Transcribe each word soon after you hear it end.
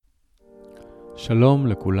שלום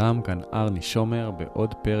לכולם, כאן ארני שומר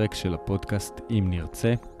בעוד פרק של הפודקאסט אם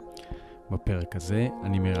נרצה. בפרק הזה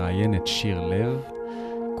אני מראיין את שיר לב,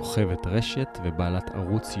 כוכבת רשת ובעלת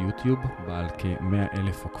ערוץ יוטיוב בעל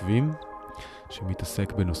כ-100,000 עוקבים,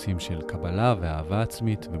 שמתעסק בנושאים של קבלה ואהבה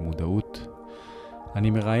עצמית ומודעות. אני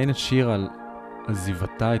מראיין את שיר על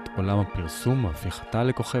עזיבתה את עולם הפרסום, והפיכתה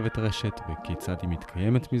לכוכבת רשת וכיצד היא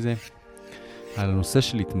מתקיימת מזה. על הנושא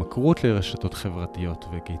של התמכרות לרשתות חברתיות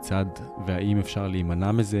וכיצד והאם אפשר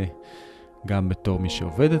להימנע מזה גם בתור מי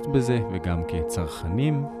שעובדת בזה וגם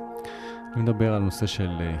כצרכנים. אני מדבר על נושא של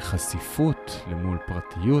חשיפות למול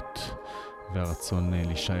פרטיות והרצון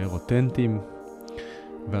להישאר אותנטיים,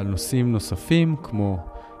 ועל נושאים נוספים כמו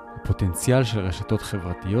הפוטנציאל של רשתות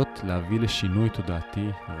חברתיות להביא לשינוי תודעתי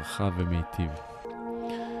רחב ומיטיב.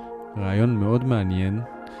 ראיון מאוד מעניין.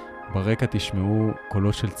 ברקע תשמעו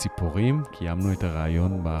קולות של ציפורים, קיימנו את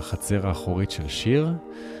הראיון בחצר האחורית של שיר.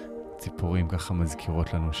 ציפורים ככה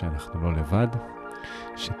מזכירות לנו שאנחנו לא לבד,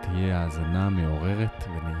 שתהיה האזנה מעוררת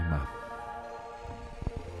ונעימה.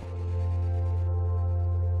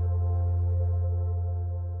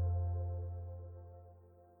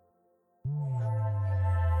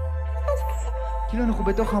 כאילו אנחנו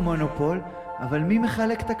בתוך המונופול, אבל מי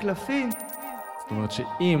מחלק את הקלפים? זאת אומרת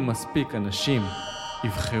שאם מספיק אנשים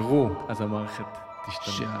יבחרו, אז המערכת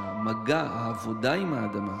תשתנה. שהמגע, העבודה עם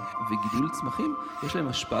האדמה וגידול צמחים, יש להם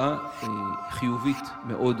השפעה חיובית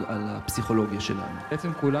מאוד על הפסיכולוגיה שלנו.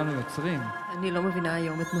 בעצם כולנו יוצרים. אני לא מבינה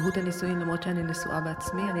היום את מהות הנישואין, למרות שאני נשואה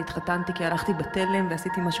בעצמי. אני התחתנתי כי הלכתי בתלם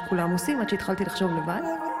ועשיתי מה שכולם עושים, עד שהתחלתי לחשוב לבד.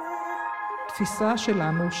 תפיסה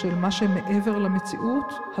שלנו של מה שמעבר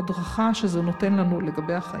למציאות, הדרכה שזה נותן לנו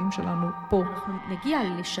לגבי החיים שלנו פה. אנחנו נגיע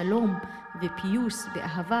לשלום ופיוס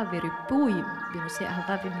ואהבה וריפוי בנושא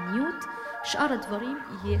אהבה ומיניות, שאר הדברים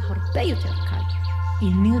יהיה הרבה יותר קל.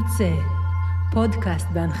 אם נרצה, פודקאסט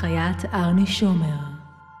בהנחיית ארני שומר.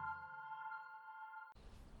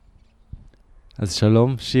 אז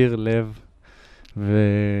שלום, שיר לב,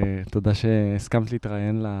 ותודה שהסכמת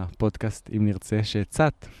להתראיין לפודקאסט אם נרצה,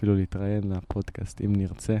 שהצעת אפילו להתראיין לפודקאסט אם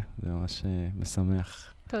נרצה, זה ממש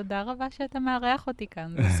משמח. תודה רבה שאתה מארח אותי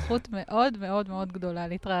כאן, זו זכות מאוד מאוד מאוד גדולה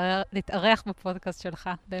להתארח בפודקאסט שלך,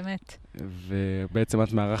 באמת. ובעצם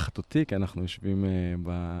את מארחת אותי, כי אנחנו יושבים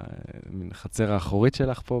בחצר האחורית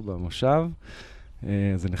שלך פה במושב,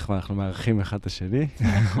 זה נחמד, אנחנו מארחים אחד את השני.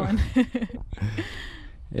 נכון.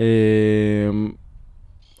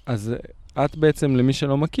 אז את בעצם, למי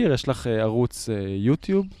שלא מכיר, יש לך ערוץ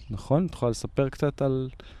יוטיוב, נכון? את יכולה לספר קצת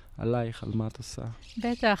עלייך, על מה את עושה?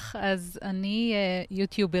 בטח, אז אני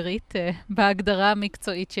יוטיוברית בהגדרה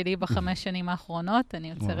המקצועית שלי ב5 שנים האחרונות. אני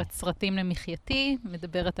יוצרת סרטים למחייתי,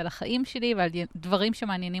 מדברת על החיים שלי ועל דברים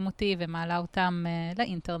שמעניינים אותי ומעלה אותם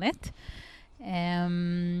לאינטרנט.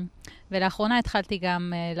 ולאחרונה התחלתי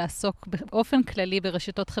גם לעסוק באופן כללי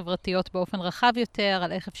ברשתות חברתיות באופן רחב יותר,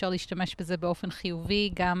 על איך אפשר להשתמש בזה באופן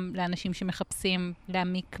חיובי, גם לאנשים שמחפשים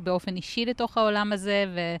להעמיק באופן אישי לתוך העולם הזה,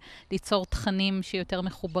 וליצור תכנים שיותר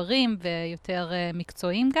מחוברים ויותר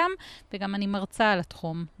מקצועיים גם, וגם אני מרצה על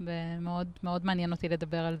התחום, ומאוד מאוד מעניין אותי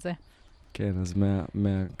לדבר על זה. כן, אז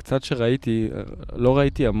קצת שראיתי, לא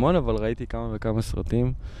ראיתי המון, אבל ראיתי כמה וכמה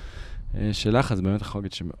סרטים, שלך, אז באמת יכול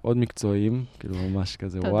להגיד שמאוד מקצועיים, כאילו ממש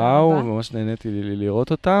כזה וואו, ממש נהניתי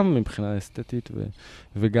לראות אותם מבחינה אסתטית,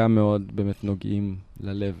 וגם מאוד באמת נוגעים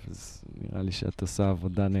ללב, אז נראה לי שאת עושה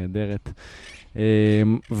עבודה נהדרת.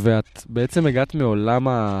 ואת בעצם הגעת מעולם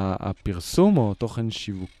הפרסום או תוכן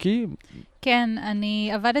שיווקי? כן,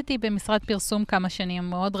 אני עבדתי במשרד פרסום כמה שנים,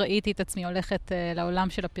 מאוד ראיתי את עצמי הולכת לעולם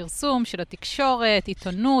של הפרסום, של התקשורת,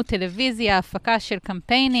 עיתונות, טלוויזיה, הפקה של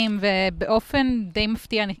קמפיינים, ובאופן די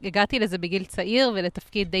מפתיע, הגעתי לזה בגיל צעיר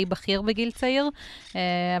ולתפקיד די בכיר בגיל צעיר.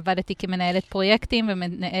 עבדתי כמנהלת פרויקטים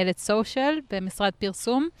ומנהלת סושיאל במשרד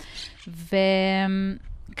פרסום,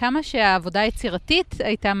 כמה שהעבודה היצירתית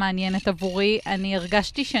הייתה מעניינת עבורי, אני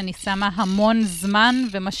הרגשתי שאני שמה המון זמן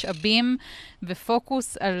ומשאבים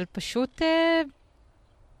ופוקוס על פשוט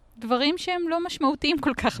דברים שהם לא משמעותיים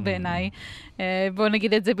כל כך בעיניי. בואו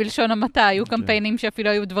נגיד את זה בלשון המעטה, היו קמפיינים שאפילו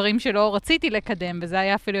היו דברים שלא רציתי לקדם, וזה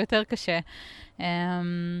היה אפילו יותר קשה.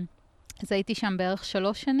 אז הייתי שם בערך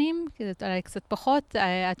 3 שנים, אולי קצת פחות,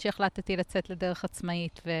 עד שהחלטתי לצאת לדרך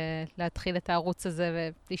עצמאית ולהתחיל את הערוץ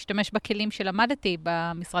הזה ולהשתמש בכלים שלמדתי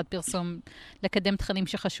במשרד פרסום, לקדם תכנים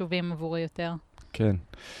שחשובים עבורי יותר. כן,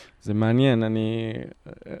 זה מעניין, אני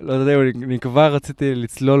לא יודע, אני כבר רציתי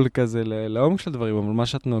לצלול כזה לעומק של הדברים, אבל מה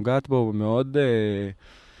שאת נוגעת בו הוא מאוד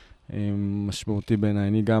משמעותי בעיניי.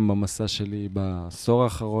 אני גם במסע שלי בעשור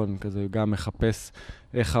האחרון כזה גם מחפש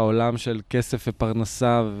איך העולם של כסף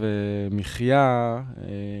ופרנסה ומחיה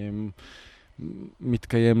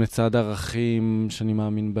מתקיים לצד ערכים שאני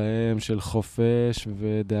מאמין בהם, של חופש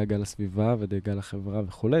ודאגה לסביבה ודאגה לחברה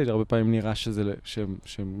וכולי. הרבה פעמים נראה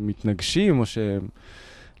שהם מתנגשים או שהם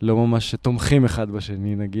לא ממש תומכים אחד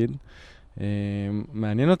בשני, נגיד.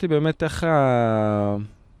 מעניין אותי באמת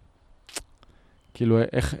כאילו,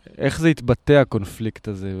 איך זה יתבטא הקונפליקט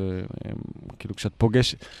הזה, כאילו, כשאת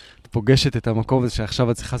פוגשת את המקום הזה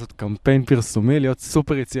שעכשיו את צריכה לעשות קמפיין פרסומי, להיות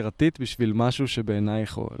סופר יצירתית בשביל משהו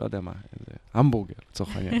שבעינייך, או לא יודע מה, איזה המבורגר,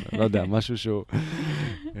 לצורך העניין, לא יודע, משהו שהוא...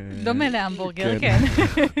 דומה להמבורגר, כן.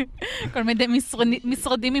 כל מיני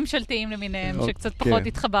משרדים ממשלתיים למיניהם, שקצת פחות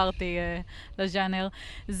התחברתי לז'אנר.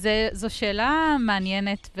 זו שאלה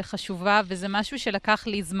מעניינת וחשובה, וזה משהו שלקח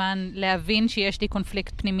לי זמן להבין שיש לי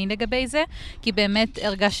קונפליקט פנימי לגבי זה, כי באמת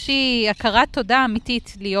הרגשתי הכרת תודה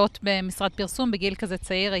אמיתית להיות במשרד פרסום בגיל כזה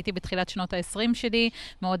צעיר. הייתי בתחילת שנות ה-20 שלי,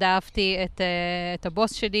 מאוד אהבתי את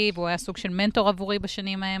הבוס שלי, והוא היה סוג של מנטור עבורי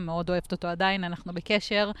בשנים ההם, מאוד אוהבת אותו עדיין, אנחנו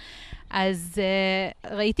בקשר. אז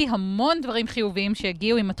ראיתי המון דברים חיוביים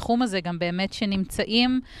שהגיעו עם התחום הזה, גם באמת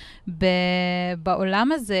שנמצאים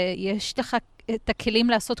בעולם הזה. יש לך את הכלים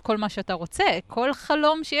לעשות כל מה שאתה רוצה. כל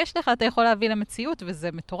חלום שיש לך אתה יכול להביא למציאות, וזה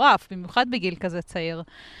מטורף, במיוחד בגיל כזה צעיר.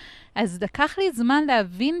 אז לקח לי זמן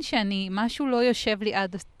להבין משהו לא יושב לי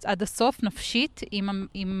עד הסוף נפשית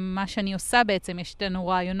עם מה שאני עושה בעצם. יש לנו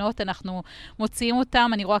רעיונות, אנחנו מוציאים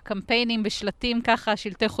אותם, אני רואה קמפיינים בשלטים ככה,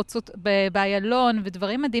 שלטי חוצות באיילון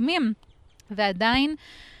ודברים מדהימים. ועדיין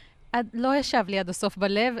לא ישב לי עד הסוף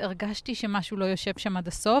בלב, הרגשתי שמשהו לא יושב שם עד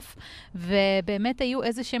הסוף, ובאמת היו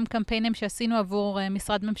איזשהם קמפיינים שעשינו עבור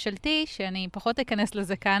משרד ממשלתי, שאני פחות אכנס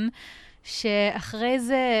לזה כאן, שאחרי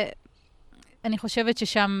זה... אני חושבת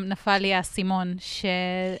ששם נפל לי האסימון,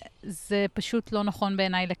 שזה פשוט לא נכון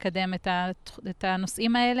בעיניי לקדם את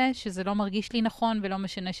הנושאים האלה, שזה לא מרגיש לי נכון, ולא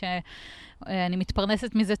משנה שאני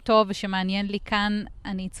מתפרנסת מזה טוב, ושמעניין לי כאן,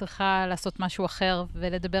 אני צריכה לעשות משהו אחר,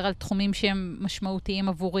 ולדבר על תחומים שהם משמעותיים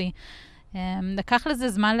עבורי. לקח לזה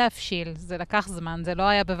זמן להפשיל, זה לקח זמן, זה לא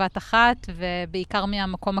היה בבת אחת, ובעיקר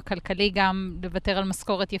מהמקום הכלכלי גם לוותר על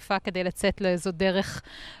משכורת יפה כדי לצאת לאיזו דרך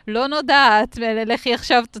לא נודעת, ולכי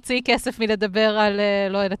עכשיו תוציאי כסף מלדבר על,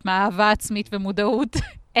 לא יודעת מה, אהבה עצמית ומודעות,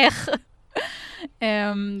 איך?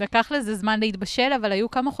 לקח לזה זמן להתבשל, אבל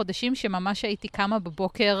היו כמה חודשים שממש הייתי קמה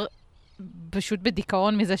בבוקר, פשוט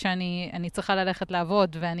בדיכאון מזה שאני צריכה ללכת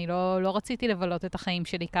לעבוד, ואני לא רציתי לבלות את החיים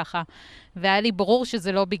שלי ככה. והיה לי ברור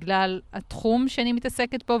שזה לא בגלל התחום שאני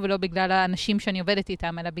מתעסקת פה, ולא בגלל האנשים שאני עובדת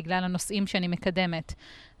איתם, אלא בגלל הנושאים שאני מקדמת.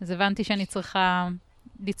 אז הבנתי שאני צריכה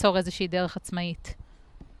ליצור איזושהי דרך עצמאית.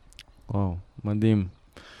 וואו, מדהים.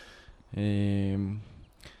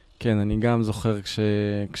 כן, אני גם זוכר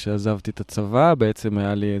כשעזבתי את הצבא, בעצם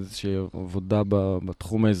היה לי איזושהי עבודה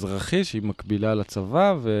בתחום האזרחי, שהיא מקבילה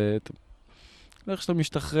לצבא, ואיך שאתה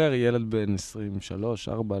משתחרר, ילד בן 23,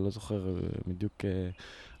 4, לא זוכר בדיוק,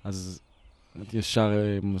 אז ישר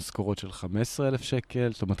משכורות של 15,000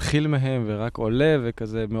 שקל, שאתה מתחיל מהם ורק עולה,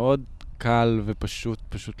 וכזה מאוד קל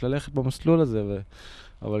ופשוט ללכת במסלול הזה,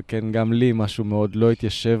 אבל כן, גם לי משהו מאוד לא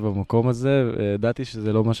התיישב במקום הזה, וידעתי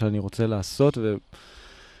שזה לא מה שאני רוצה לעשות,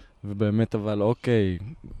 ובאמת, אבל אוקיי,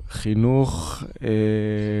 חינוך,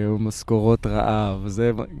 משכורות רעב,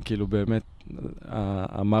 זה כאילו באמת,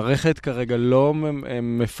 המערכת כרגע לא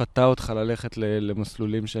מפתה אותך ללכת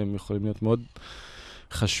למסלולים שהם יכולים להיות מאוד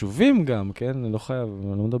חשובים גם, כן? אני לא חייב,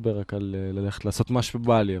 אני לא מדבר רק על ללכת לעשות משהו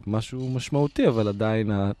בא לי, משהו משמעותי, אבל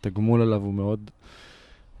עדיין התגמול עליו הוא מאוד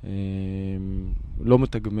לא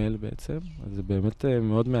מתגמל בעצם, אז זה באמת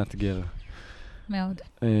מאוד מאתגר. מאוד.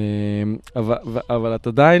 אבל את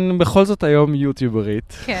עדיין בכל זאת היום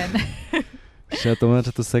יוטיוברית. כן. שאת אומרת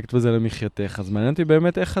שאת עוסקת בזה למחייתך, אז מעניין אותי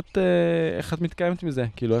באמת איך את מתקיימת מזה,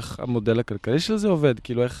 כאילו איך המודל הכלכלי של זה עובד,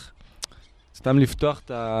 כאילו איך סתם לפתוח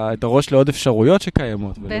את הראש לעוד אפשרויות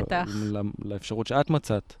שקיימות. בטח. לאפשרות שאת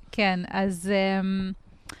מצאת. כן, אז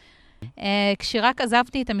כשרק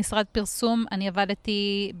עזבתי את המשרד פרסום, אני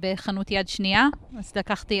עבדתי בחנות יד שנייה, אז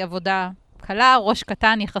לקחתי עבודה קלה, ראש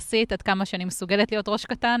קטן יחסית, עד כמה שאני מסוגלת להיות ראש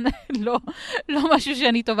קטן, לא משהו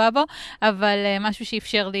שאני טובה בו, אבל משהו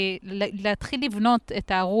שאפשר לי להתחיל לבנות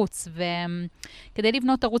את הערוץ, וכדי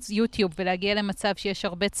לבנות ערוץ יוטיוב ולהגיע למצב שיש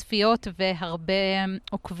הרבה צפיות והרבה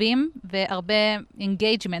עוקבים והרבה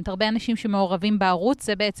engagement, הרבה אנשים שמעורבים בערוץ,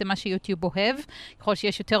 זה בעצם מה שיוטיוב אוהב. ככל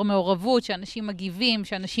שיש יותר מעורבות, שאנשים מגיבים,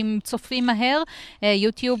 שאנשים צופים מהר,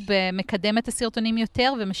 יוטיוב מקדם את הסרטונים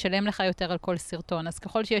יותר ומשלם לך יותר על כל סרטון. אז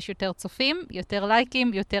ככל שיש יותר צופים, יותר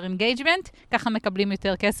לייקים, יותר אינגייג'מנט, ככה מקבלים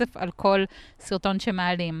יותר כסף על כל סרטון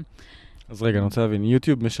שמעלים. אז רגע, אני רוצה להבין,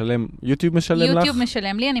 יוטיוב משלם לך? יוטיוב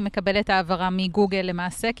משלם לי, אני מקבלת העברה מגוגל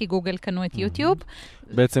למעשה, כי גוגל קנו את יוטיוב.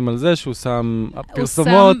 בעצם על זה שהוא שם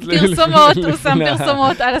פרסומות. הוא שם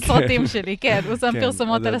פרסומות על הסרטים שלי, כן, הוא שם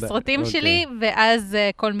פרסומות על הסרטים שלי, ואז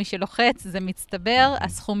כל מי שלוחץ זה מצטבר,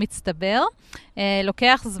 הסכום מצטבר.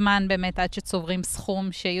 לוקח זמן באמת עד שצוברים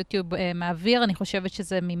סכום שיוטיוב מעביר, אני חושבת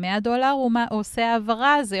שזה $100 הוא עושה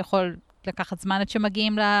העברה, זה יכול לקחת זמן עד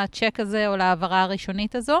שמגיעים לצ'ק הזה או להעברה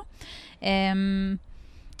הראשונית הזו.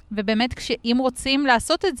 ובאמת, אם רוצים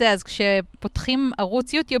לעשות את זה, אז כשפותחים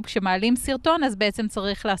ערוץ יוטיוב, כשמעלים סרטון, אז בעצם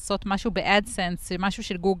צריך לעשות משהו ב-AdSense, משהו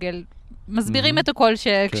של גוגל. מסבירים את הכל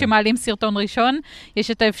שכשמעלים סרטון ראשון,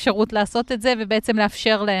 יש את האפשרות לעשות את זה, ובעצם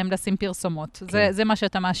לאפשר להם לשים פרסומות. זה מה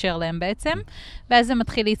שאתה מאשר להם בעצם. ואז זה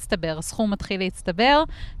מתחיל להצטבר, הסכום מתחיל להצטבר,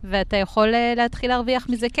 ואתה יכול להתחיל להרוויח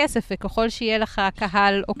מזה כסף, וככל שיהיה לך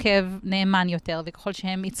קהל עוקב נאמן יותר, וככל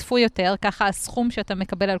שהם יצפו יותר, ככה הסכום שאתה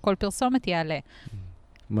מקבל על כל פרסומת יעלה.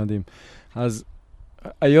 מדהים. אז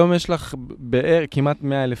היום יש לך כמעט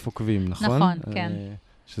 100,000 עוקבים, נכון? נכון, כן.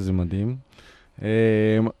 שזה מדהים.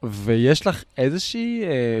 ויש לך איזושהי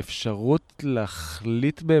אפשרות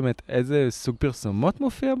להחליט באמת איזה סוג פרסומות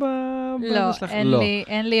מופיע שלך? לא,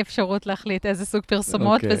 אין לי אפשרות להחליט איזה סוג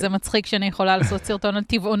פרסומות, וזה מצחיק שאני יכולה לעשות סרטון על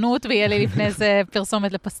טבעונות, ויהיה לי לפני זה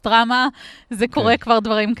פרסומת לפסטרמה. זה קורה כבר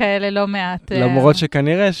דברים כאלה לא מעט. למרות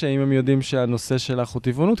שכנראה שאם הם יודעים שהנושא שלך הוא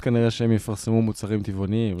טבעונות, כנראה שהם יפרסמו מוצרים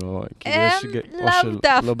טבעוניים.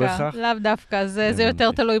 לאו דווקא, זה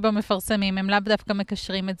יותר תלוי במפרסמים, הם לאו דווקא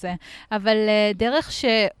מקשרים את זה. אבל דרך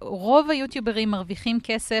שרוב היוטיוברים מרוויחים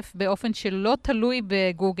כסף באופן שלא תלוי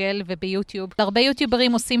בגוגל וביוטיוב. הרבה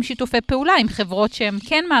יוטיוברים עושים שיתופי פעולה עם חברות שהם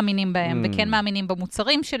כן מאמינים בהם, וכן מאמינים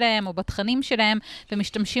במוצרים שלהם או בתכנים שלהם,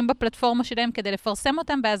 ומשתמשים בפלטפורמה שלהם כדי לפרסם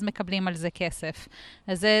אותם, ואז מקבלים על זה כסף.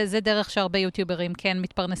 אז זה דרך שהרבה יוטיוברים כן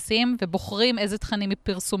מתפרנסים, ובוחרים איזה תכנים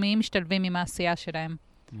פרסומיים משתלבים עם העשייה שלהם.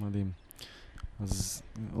 מדהים. אז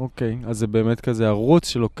אוקיי, אז זה באמת כזה ערוץ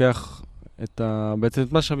שלוקח בעצם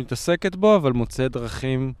את מה שמתעסקת בו, אבל מוצא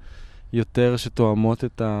דרכים יותר שתואמות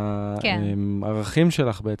את הערכים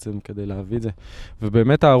שלך בעצם כדי להביא את זה.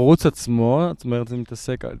 ובאמת הערוץ עצמו, זאת אומרת, זה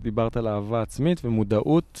מתעסק, דיברת על אהבה עצמית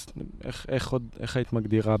ומודעות, איך היית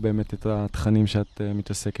מגדירה באמת את התכנים שאת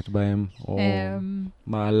מתעסקת בהם, או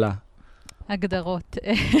מעלה? הגדרות.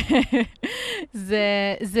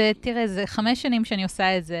 תראה, זה 5 שנים שאני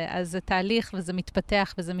עושה את זה, אז זה תהליך וזה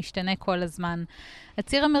מתפתח וזה משתנה כל הזמן.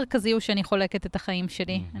 הציר המרכזי הוא שאני חולקת את החיים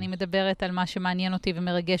שלי. אני מדברת על מה שמעניין אותי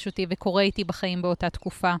ומרגש אותי וקורא איתי בחיים באותה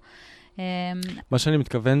תקופה. מה שאני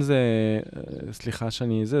מתכוון זה, סליחה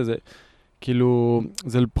זה כאילו,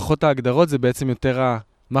 זה פחות ההגדרות, זה בעצם יותר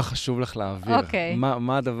מה חשוב לך להעביר?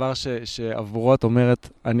 מה הדבר שעבורו את אומרת,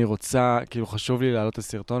 אני רוצה, כאילו חשוב לי להעלות את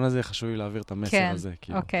הסרטון הזה, חשוב לי להעביר את המסר הזה.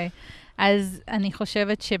 אוקיי. אז אני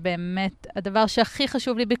חושבת שבאמת, הדבר שהכי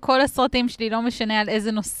חשוב לי בכל הסרטים שלי, לא משנה על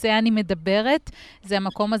איזה נושא אני מדברת, זה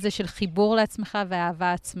המקום הזה של חיבור לעצמך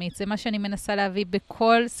ואהבה עצמית. זה מה שאני מנסה להביא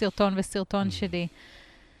בכל סרטון וסרטון שלי.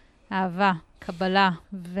 אהבה, קבלה,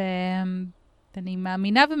 ואני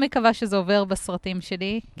מאמינה ומקווה שזה עובר בסרטים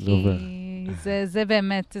שלי. זה עובר. זה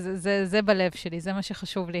באמת, זה בלב שלי, זה מה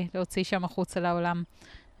שחשוב לי, להוציא שם החוצה לעולם.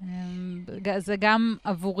 זה גם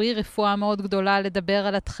עבורי רפואה מאוד גדולה לדבר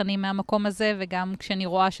על התכנים מהמקום הזה, וגם כשאני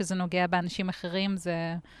רואה שזה נוגע באנשים אחרים,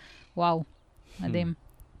 זה וואו, מדהים.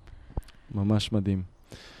 ממש מדהים.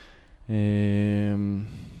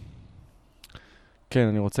 כן,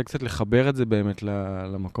 אני רוצה קצת לחבר את זה באמת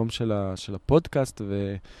למקום של הפודקאסט,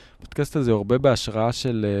 והפודקאסט הזה הוא הרבה בהשראה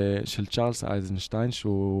של צ'ארלס אייזנשטיין,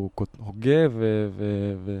 שהוא הוגה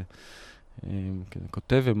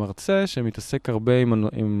וכותב ומרצה, שמתעסק הרבה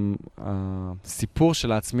עם הסיפור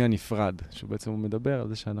של העצמי הנפרד, שהוא בעצם מדבר על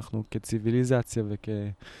זה שאנחנו כציביליזציה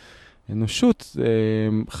וכאנושות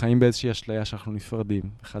חיים באיזושהי אשליה שאנחנו נפרדים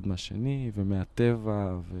אחד מהשני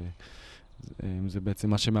ומהטבע זה בעצם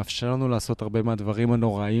מה שמאפשר לנו לעשות הרבה מהדברים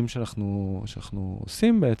הנוראים שאנחנו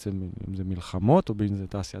עושים בעצם, אם זה מלחמות, או אם זה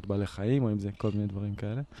תעשיית בעלי חיים, או אם זה כל מיני דברים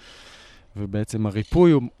כאלה. ובעצם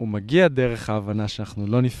הריפוי הוא מגיע דרך ההבנה שאנחנו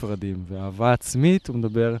לא נפרדים, והאהבה עצמית, הוא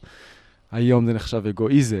מדבר, היום זה נחשב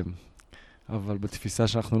אגואיזם, אבל בתפיסה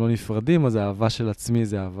שאנחנו לא נפרדים, אז האהבה של עצמי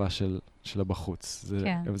זה האהבה של הבחוץ.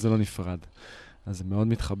 זה לא נפרד. אז זה מאוד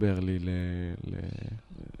מתחבר לי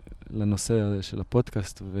לנושא הזה של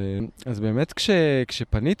הפודקאסט. אז באמת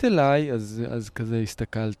כשפנית אליי, אז כזה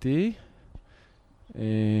הסתכלתי,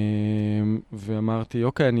 ואמרתי,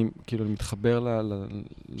 אוקיי, אני כאילו מתחבר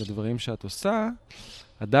לדברים שאת עושה,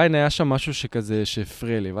 עדיין היה שם משהו שכזה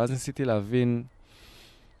שהפריע לי, ואז ניסיתי להבין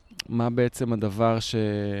מה בעצם הדבר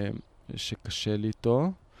שקשה לי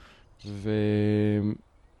איתו,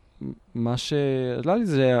 מה שעלה לי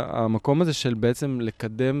זה המקום הזה של בעצם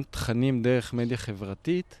לקדם תכנים דרך מדיה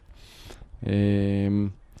חברתית.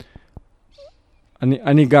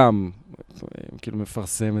 אני גם כאילו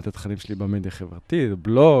מפרסם את התכנים שלי במדיה חברתית,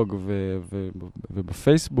 בבלוג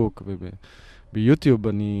ובפייסבוק וביוטיוב.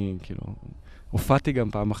 אני כאילו הופעתי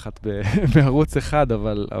גם פעם אחת בערוץ אחד,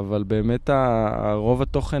 אבל באמת הרוב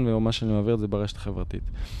התוכן ומה שאני מעביר זה ברשת החברתית.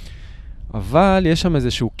 אבל יש שם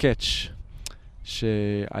איזשהו קאץ'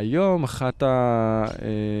 שהיום אחת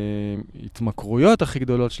ההתמכרויות הכי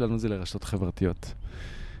גדולות שלנו זה לרשתות חברתיות.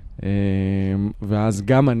 ואז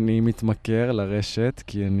גם אני מתמכר לרשת,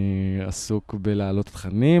 כי אני עסוק בלהעלות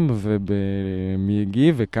תכנים ובמי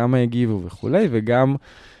יגיב וכמה יגיבו וכולי, וגם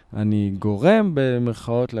אני גורם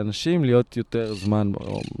במרכאות לאנשים להיות יותר זמן,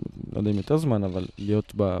 או לא יודע אם יותר זמן, אבל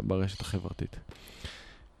להיות ברשת החברתית.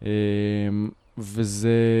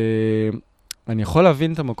 וזה, אני יכול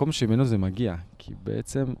להבין את המקום שממנו זה מגיע, כי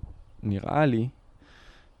בעצם נראה לי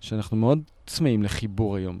שאנחנו מאוד צמאים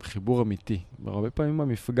לחיבור היום, חיבור אמיתי. הרבה פעמים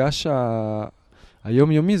המפגש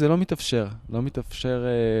היומיומי זה לא מתאפשר. לא מתאפשר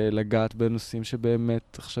לגעת בנושאים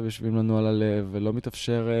שבאמת עכשיו יושבים לנו על הלב, ולא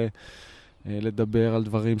מתאפשר לדבר על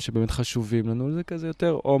דברים שבאמת חשובים לנו. זה כזה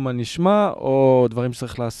יותר או מה נשמע, או דברים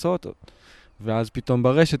שצריך לעשות. ואז פתאום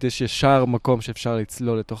ברשת יש ישר מקום שאפשר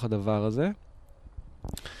לצלול לתוך הדבר הזה.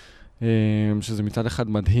 שזה מצד אחד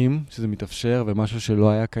מדהים, שזה מתאפשר, ומשהו שלא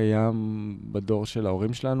היה קיים בדור של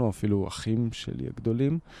ההורים שלנו, אפילו אחים שלי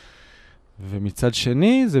הגדולים. ומצד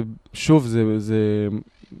שני, זה, שוב, זה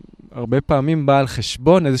הרבה פעמים בא על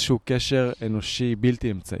חשבון איזשהו קשר אנושי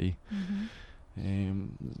בלתי אמצעי.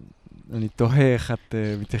 אני תוהה איך את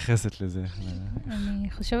מתייחסת לזה.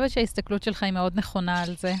 אני חושבת שההסתכלות שלך היא מאוד נכונה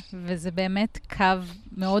על זה, וזה באמת קו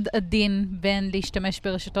מאוד עדין בין להשתמש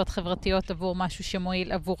ברשתות חברתיות עבור משהו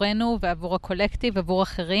שמועיל עבורנו ועבור הקולקטיב, עבור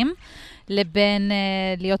אחרים, לבין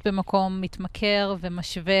להיות במקום מתמכר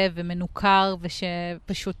ומשווה ומנוכר,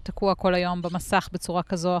 ושפשוט תקוע כל היום במסך בצורה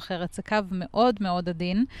כזו או אחרת. זה קו מאוד מאוד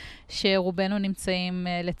עדין, שרובנו נמצאים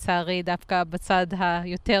לצערי דווקא בצד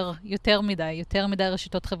יותר מדי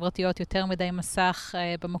רשתות חברתיות, יותר מדי מסך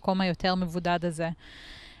במקום היותר מבודד הזה.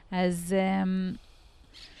 אז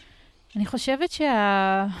אני חושבת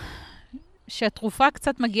שהתרופה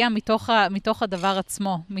קצת מגיעה מתוך הדבר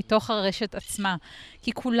עצמו, מתוך הרשת עצמה.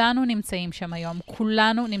 כי כולנו נמצאים שם היום,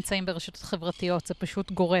 כולנו נמצאים ברשתות חברתיות, זה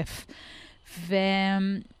פשוט גורף.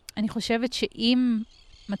 ואני חושבת שאם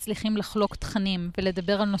מצליחים לחלוק תכנים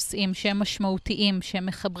ולדבר על נושאים שהם משמעותיים, שהם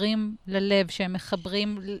מחברים ללב,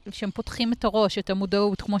 שהם פותחים את הראש, את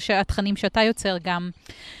המודעות, כמו שהתכנים שאתה יוצר גם,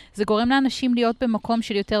 זה גורם לאנשים להיות במקום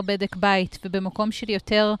של יותר בדק בית, ובמקום של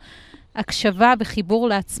יותר הקשבה וחיבור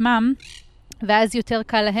לעצמם, ואז יותר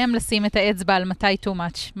קל להם לשים את האצבע על מתי too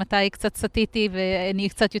much, מתי קצת סטיתי ואני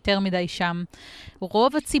קצת יותר מדי שם.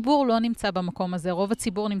 רוב הציבור לא נמצא במקום הזה, רוב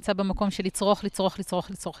הציבור נמצא במקום של לצרוך,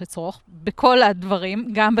 בכל הדברים,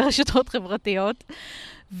 גם ברשתות חברתיות.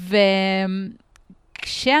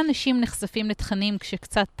 וכשאנשים נחשפים לתכנים,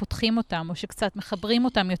 כשקצת פותחים אותם או שקצת מחברים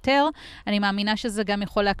אותם יותר, אני מאמינה שזה גם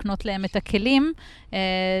יכול להקנות להם את הכלים,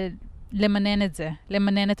 למנן את זה,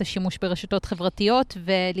 למנן את השימוש ברשתות חברתיות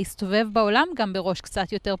ולהסתובב בעולם גם בראש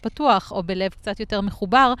קצת יותר פתוח או בלב קצת יותר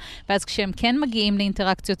מחובר, ואז כשהם כן מגיעים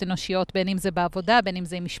לאינטראקציות אנושיות, בין אם זה בעבודה, בין אם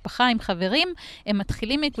זה עם משפחה, עם חברים, הם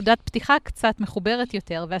מתחילים מנקודת פתיחה קצת מחוברת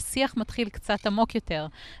יותר, והשיח מתחיל קצת עמוק יותר.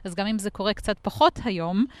 אז גם אם זה קורה קצת פחות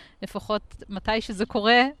היום, לפחות מתי שזה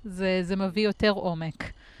קורה, זה מביא יותר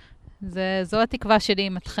עומק. זו התקווה שלי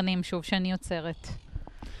עם התכנים, שוב, שאני יוצרת.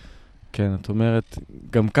 כן, את אומרת,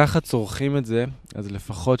 גם ככה צורכים את זה, אז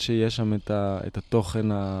לפחות שיש שם את התוכן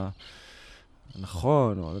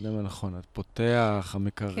הנכון, או לא יודע מה נכון, הפותח,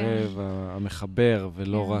 המקרב, המחבר,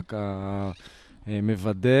 ולא רק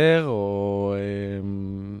המבדר, או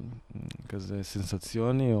כזה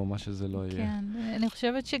סנסציוני, או מה שזה לא יהיה. כן, אני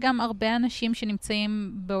חושבת שגם הרבה אנשים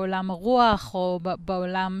שנמצאים בעולם הרוח, או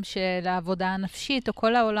בעולם של העבודה הנפשית, או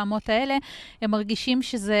כל העולמות האלה, הם מרגישים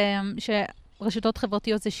רשתות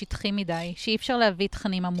חברתיות זה שטחי מדי, שאי אפשר להביא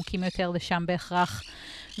תכנים עמוקים יותר לשם בהכרח.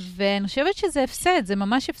 ואני חושבת שזה הפסד, זה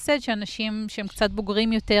ממש הפסד שאנשים שהם קצת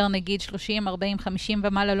בוגרים יותר, נגיד 30, 40, 50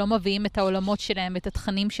 ומעלה, לא מביאים את העולמות שלהם, את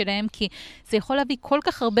התכנים שלהם, כי זה יכול להביא כל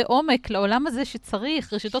כך הרבה עומק לעולם הזה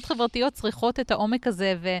שצריך. רשתות חברתיות צריכות את העומק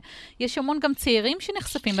הזה, ויש המון גם צעירים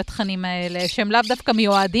שנחשפים לתכנים האלה, שהם לאו דווקא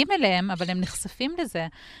מיועדים אליהם, אבל הם נחשפים לזה.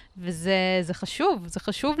 וזה חשוב, זה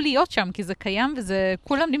חשוב להיות שם, כי זה קיים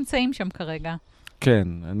וכולם נמצאים שם כרגע. כן,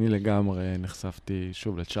 אני לגמרי נחשפתי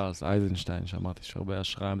שוב לצ'ארלס אייזנשטיין, שאמרתי שהרבה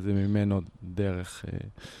השראה זה ממנו דרך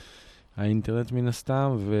האינטרנט מן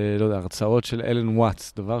הסתם, ולא יודע, הרצאות של אלן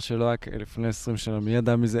וואטס, דבר שלא היה לפני 20 שנה, מי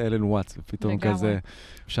ידע מי זה אלן וואטס, ופתאום לגמרי. כזה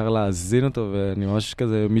אפשר להזין אותו, ואני ממש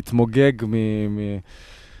כזה מתמוגג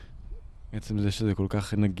בעצם זה שזה כל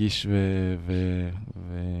כך נגיש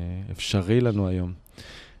ואפשרי לנו היום.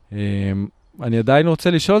 אני עדיין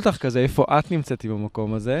רוצה לשאול אותך כזה, איפה את נמצאת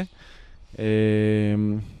במקום הזה?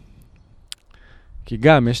 כי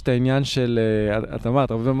גם יש את העניין של, את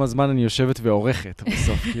אמרת, הרבה מהזמן אני יושבת ועורכת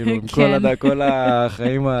בסוף, כאילו, עם כל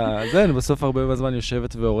החיים הזה, אני בסוף הרבה מהזמן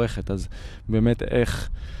יושבת ועורכת, אז באמת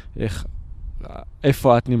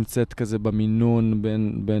איפה את נמצאת כזה במינון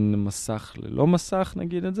בין מסך ללא מסך,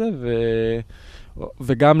 נגיד את זה,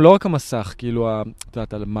 וגם לא רק המסך, כאילו, את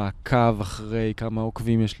יודעת, על מעקב אחרי כמה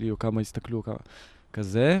עוקבים יש לי, או כמה הסתכלו,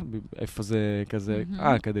 כזה, איפה זה כזה,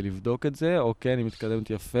 כדי לבדוק את זה, אוקיי, אני מתקדמת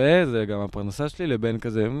יפה, זה גם הפרנסה שלי, לבין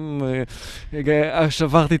כזה,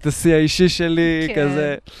 שברתי את השיא האישי שלי,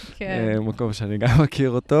 כזה, מקום שאני גם מכיר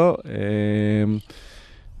אותו,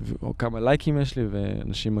 או כמה לייקים יש לי,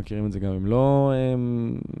 ואנשים מכירים את זה גם אם לא,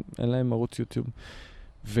 אין להם ערוץ יוטיוב.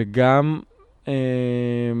 וגם,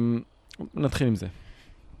 נתחיל עם זה.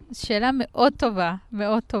 שאלה מאוד טובה,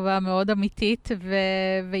 מאוד טובה, מאוד אמיתית,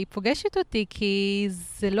 והיא פוגשת אותי כי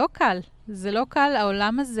זה לא קל. זה לא קל,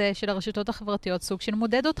 העולם הזה של הרשתות החברתיות, סוג של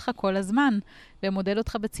מודד אותך כל הזמן, ומודד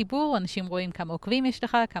אותך בציבור, אנשים רואים כמה עוקבים יש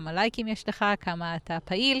לך, כמה לייקים יש לך, כמה אתה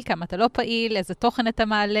פעיל, כמה אתה לא פעיל, איזה תוכן אתה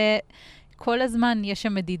מעלה. כל הזמן יש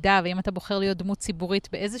שם מדידה, ואם אתה בוחר להיות דמות ציבורית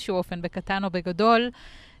באיזשהו אופן, בקטן או בגדול,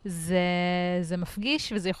 זה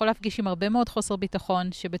מפגיש, וזה יכול להפגיש עם הרבה מאוד חוסר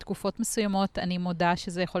ביטחון, שבתקופות מסוימות אני מודה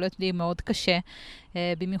שזה יכול להיות לי מאוד קשה,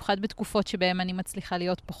 במיוחד בתקופות שבהן אני מצליחה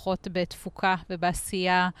להיות פחות בתפוקה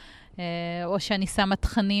ובעשייה, או שאני שמה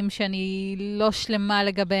תכנים שאני לא שלמה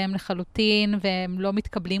לגביהם לחלוטין, והם לא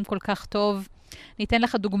מתקבלים כל כך טוב. אני אתן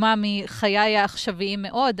לך דוגמה מחיי העכשוויים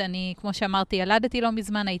מאוד. אני, כמו שאמרתי, ילדתי לא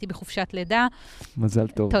מזמן, הייתי בחופשת לידה. מזל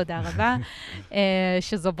טוב. תודה רבה.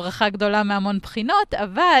 שזו ברכה גדולה מהמון בחינות,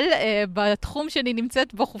 אבל בתחום שאני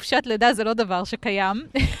נמצאת בו חופשת לידה זה לא דבר שקיים.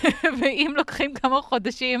 ואם לוקחים כמה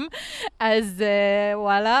חודשים, אז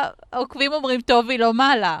וואלה, עוקבים אומרים, טוב, היא לא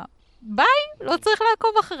מעלה. ביי, לא צריך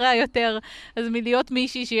לעקוב אחריה יותר. אז מלהיות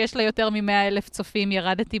מישהי שיש לה יותר מ100,000 צופים,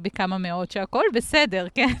 ירדתי בכמה מאות, שהכל בסדר,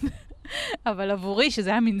 כן? אבל עבורי, שזה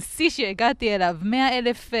היה מין שיא שהגעתי אליו,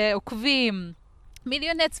 100,000 עוקבים,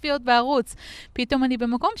 מיליוני צפיות בערוץ, פתאום אני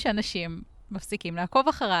במקום שאנשים מפסיקים לעקוב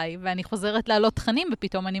אחריי, ואני חוזרת לעלות תכנים,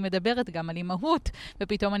 ופתאום אני מדברת גם על אימהות,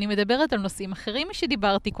 ופתאום אני מדברת על נושאים אחרים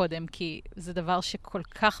שדיברתי קודם, כי זה דבר שכל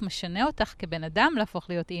כך משנה אותך כבן אדם להפוך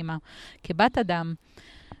להיות אימא, כבת אדם.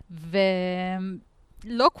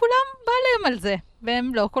 ולא כולם בא להם על זה,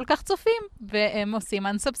 והם לא כל כך צופים, והם עושים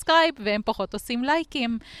unsubscribe, והם פחות עושים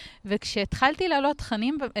לייקים. וכשהתחלתי לעלות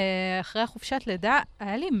תכנים אחרי החופשת לידה,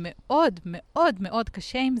 היה לי מאוד מאוד מאוד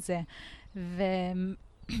קשה עם זה.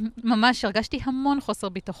 וממש הרגשתי המון חוסר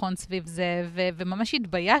ביטחון סביב זה, וממש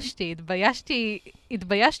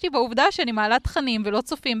התביישתי בעובדה שאני מעלה תכנים ולא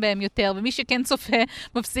צופים בהם יותר, ומי שכן צופה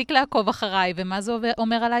מפסיק לעקוב אחריי, ומה זה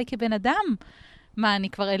אומר עליי כבן אדם? מה, אני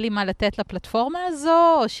כבר אין לי מה לתת לפלטפורמה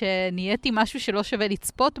הזו, או שנהייתי משהו שלא שווה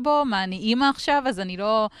לצפות בו, מה, אני אימא עכשיו, אז אני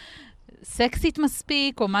לא סקסית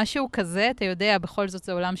מספיק, או משהו כזה, אתה יודע, בכל זאת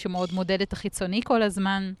זה עולם שמאוד מודד את החיצוני כל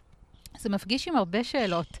הזמן. זה מפגיש עם הרבה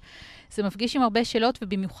שאלות.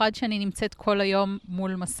 ובמיוחד שאני נמצאת כל היום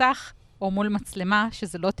מול מסך, או מול מצלמה,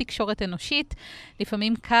 שזה לא תקשורת אנושית,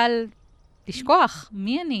 לפעמים קל לשכוח,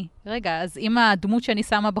 מי אני? רגע, אז אם הדמות שאני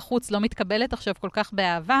שמה בחוץ לא מתקבלת עכשיו כל כך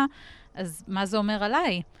באהבה, אז מה זה אומר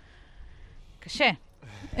עליי? קשה.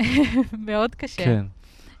 מאוד קשה. כן.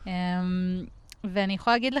 ואני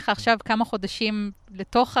יכולה להגיד לך עכשיו כמה חודשים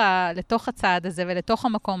לתוך הצעד הזה ולתוך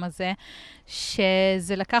המקום הזה,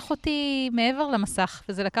 שזה לקח אותי מעבר למסך,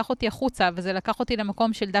 וזה לקח אותי החוצה, וזה לקח אותי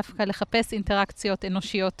למקום של דווקא לחפש אינטראקציות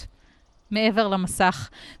אנושיות מעבר למסך.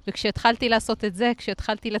 וכשהתחלתי לעשות את זה,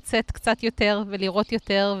 כשהתחלתי לצאת קצת יותר ולראות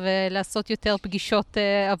יותר ולעשות יותר פגישות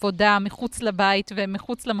עבודה מחוץ לבית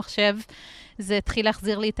ומחוץ למחשב, זה התחיל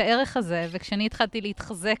להחזיר לי את הערך הזה. וכשאני התחלתי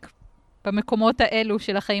להתחזק במקומות האלו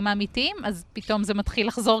של החיים האמיתיים, אז פתאום זה מתחיל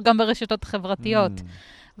לחזור גם ברשתות החברתיות.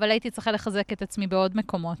 אבל הייתי צריכה לחזק את עצמי בעוד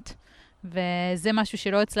מקומות. וזה משהו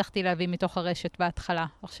שלא הצלחתי להביא מתוך הרשת בהתחלה,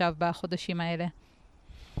 עכשיו בחודשים האלה.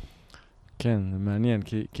 כן, זה מעניין,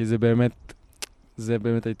 כי זה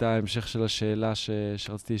באמת הייתה ההמשך של השאלה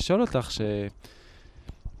שרציתי לשאול אותך,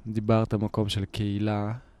 שדיברת המקום של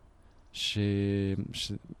קהילה,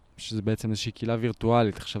 שזה בעצם איזושהי קהילה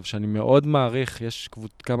וירטואלית. עכשיו, שאני מאוד מעריך, יש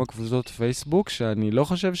כמה קבוצות פייסבוק, שאני לא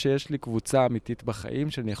חושב שיש לי קבוצה אמיתית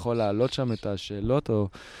בחיים, שאני יכול להעלות שם את השאלות או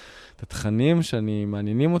את את התכנים שאני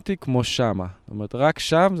מעניינים אותי כמו שמה. זאת אומרת, רק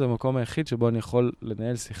שם זה המקום היחיד שבו אני יכול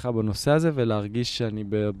לנהל שיחה בנושא הזה ולהרגיש שאני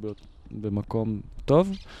במקום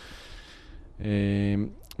טוב.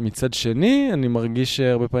 מצד שני, אני מרגיש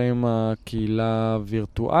שהרבה פעמים הקהילה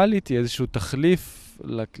הווירטואלית היא איזשהו תחליף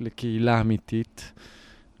לקהילה אמיתית,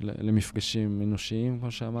 למפגשים אנושיים,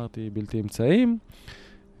 כמו שאמרתי, בלתי אמצעיים.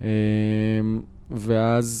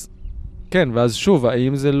 ואז, כן, ואז שוב,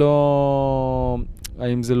 האם זה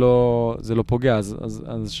לא פוגע?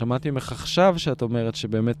 אז שמעתי ממך עכשיו שאת אומרת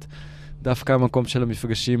שבאמת דווקא המקום של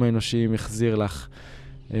המפגשים האנושיים יחזיר לך.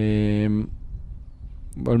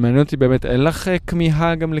 אבל מעניין אותי באמת, אין לך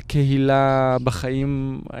כמיהה גם לקהילה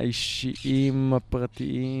בחיים האישיים,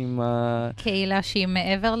 הפרטיים? קהילה שהיא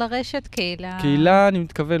מעבר לרשת? קהילה, אני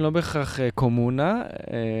מתכוון, לא בהכרח קומונה,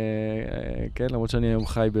 כן, למרות שאני היום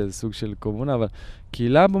חי באיזה סוג של קומונה, אבל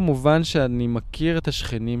קהילה במובן שאני מכיר את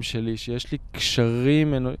השכנים שלי, שיש לי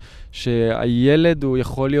קשרים, שהילד הוא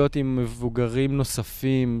יכול להיות עם מבוגרים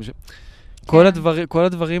נוספים, כל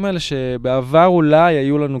הדברים האלה שבעבר אולי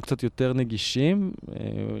היו לנו קצת יותר נגישים,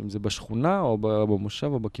 אם זה בשכונה או במושב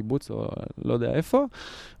או בקיבוץ או לא יודע איפה,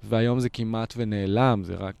 והיום זה כמעט ונעלם,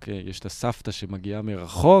 זה רק, יש את הסבתא שמגיעה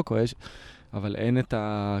מרחוק, אבל אין את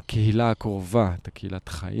הקהילה הקרובה, את הקהילת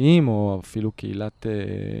חיים או אפילו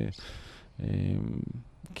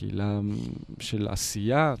קהילה של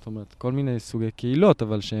עשייה, זאת אומרת, כל מיני סוגי קהילות,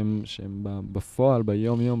 אבל שהם בפועל,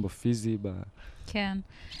 ביום-יום, בפיזי. כן,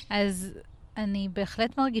 אז אני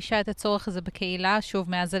בהחלט מרגישה את הצורך הזה בקהילה, שוב,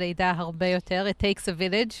 מאז הלידה הרבה יותר, it takes a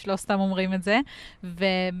village, לא סתם אומרים את זה,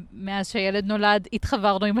 ומאז שהילד נולד,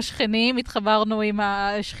 התחברנו עם השכנים, התחברנו עם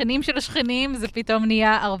השכנים של השכנים, זה פתאום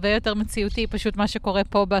נהיה הרבה יותר מציאותי, פשוט מה שקורה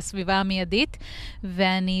פה בסביבה המיידית,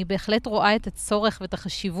 ואני בהחלט רואה את הצורך ואת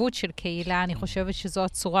החשיבות של קהילה, אני חושבת שזו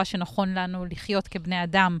הצורה שנכון לנו לחיות כבני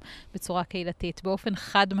אדם בצורה קהילתית, באופן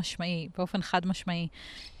חד משמעי,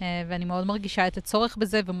 ואני מאוד מרגישה את הצורך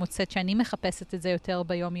בזה, ומוצאת שאני מחפשת את זה יותר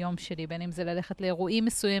ביום-יום שלי, בין אם זה ללכת לאירועים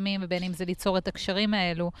מסוימים, ובין אם זה ליצור את הקשרים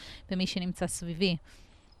האלו במי שנמצא סביבי.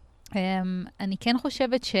 אני כן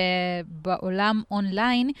חושבת שבעולם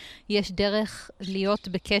אונליין יש דרך להיות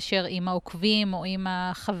בקשר עם העוקבים או עם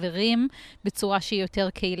החברים בצורה שהיא יותר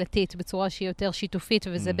קהילתית, בצורה שהיא יותר שיתופית,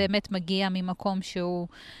 וזה באמת מגיע ממקום שהוא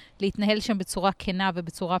להתנהל שם בצורה כנה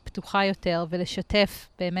ובצורה פתוחה יותר, ולשתף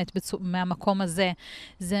באמת מהמקום הזה.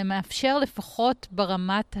 זה מאפשר לפחות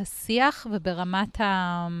ברמת השיח וברמת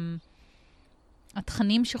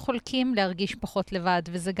התכנים שחולקים להרגיש פחות לבד,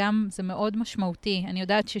 וזה גם, זה מאוד משמעותי. אני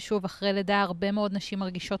יודעת ששוב, אחרי לידה, הרבה מאוד נשים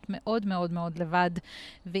מרגישות מאוד מאוד מאוד לבד,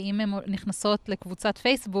 ואם הן נכנסות לקבוצת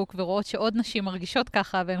פייסבוק ורואות שעוד נשים מרגישות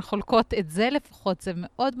ככה, והן חולקות את זה לפחות, זה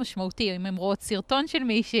מאוד משמעותי. אם הן רואות סרטון של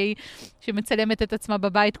מישהי שמצלמת את עצמה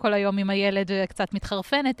בבית כל היום עם הילד וקצת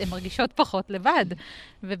מתחרפנת, הן מרגישות פחות לבד.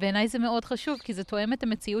 ובעיניי זה מאוד חשוב, כי זה תואם את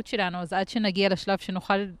המציאות שלנו, אז עד שנגיע לשלב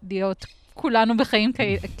שנוכל להיות כולנו בחיים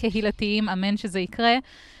קהילתיים, אמן שזה יקרה,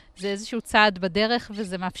 זה איזשהו צעד בדרך,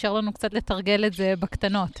 וזה מאפשר לנו קצת לתרגל את זה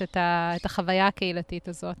בקטנות, את החוויה הקהילתית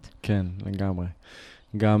הזאת. כן, לגמרי.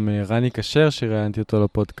 גם רני קשר, שראיינתי אותו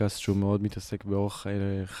לפודקאסט, שהוא מאוד מתעסק באורח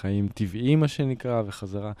חיים טבעי, מה שנקרא,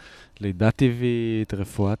 וחזרה לידה טבעית,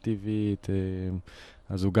 רפואה טבעית,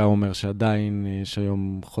 אז הוא גם אומר שעדיין יש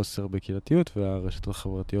היום חוסר בקהילתיות, והרשתות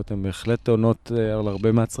החברתיות הן בהחלט עונות על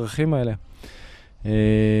הרבה מהצרכים האלה.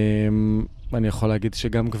 אני יכול להגיד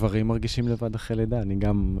שגם גברים מרגישים לבד אחרי לידה, אני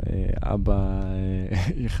גם אבא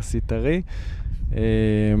יחסית טרי.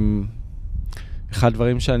 אחד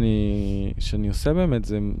הדברים שאני עושה באמת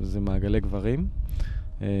זה מעגלי גברים,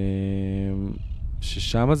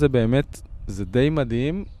 ששם זה באמת, זה די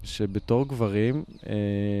מדהים שבתור גברים,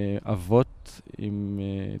 אבות עם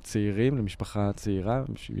צעירים, למשפחה צעירה,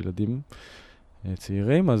 ילדים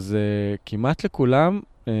צעירים, אז כמעט לכולם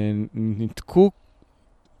ניתקו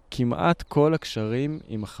כמעט כל הקשרים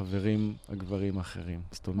עם החברים הגברים האחרים.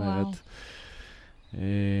 זאת אומרת,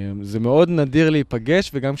 זה מאוד נדיר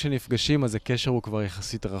להיפגש, וגם כשנפגשים, אז הקשר הוא כבר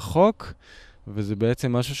יחסית רחוק, וזה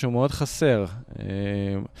בעצם משהו שהוא מאוד חסר.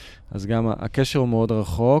 אז גם הקשר הוא מאוד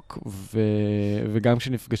רחוק, וגם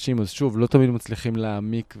כשנפגשים, אז שוב, לא תמיד מצליחים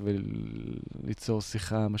להעמיק וליצור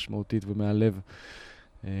שיחה משמעותית ומהלב.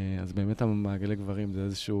 אז באמת המעגלי גברים זה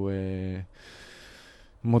איזשהו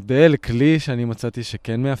מודל, כלי שאני מצאתי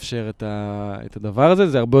שכן מאפשר את הדבר הזה.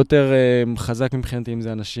 זה הרבה יותר חזק מבחינתי אם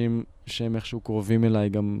זה אנשים שהם איכשהו קרובים אליי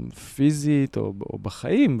גם פיזית או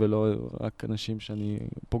בחיים, ולא רק אנשים שאני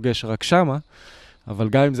פוגש רק שמה. אבל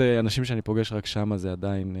גם אם זה אנשים שאני פוגש רק שמה, זה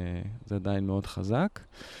עדיין מאוד חזק.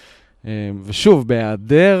 ושוב,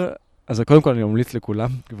 בהיעדר, אז קודם כל אני ממליץ לכולם,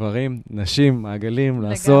 גברים, נשים, מעגלים,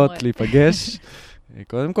 לעשות, להיפגש.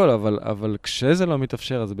 קודם כל, אבל כשזה לא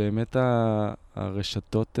מתאפשר, אז באמת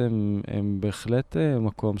הרשתות הם בהחלט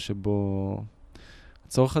מקום שבו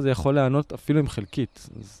הצורך הזה יכול לענות אפילו עם חלקית.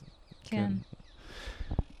 אז, כן.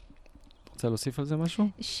 רוצה להוסיף על זה משהו?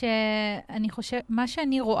 שאני חושב, מה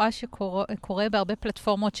שאני רואה שקורה בהרבה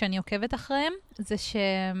פלטפורמות שאני עוקבת אחריהן, זה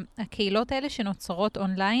שהקהילות האלה שנוצרות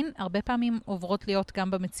אונליין, הרבה פעמים עוברות להיות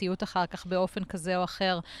גם במציאות אחר כך באופן כזה או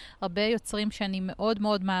אחר. הרבה יוצרים שאני מאוד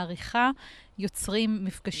מאוד מעריכה, יוצרים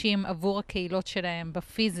מפגשים עבור הקהילות שלהם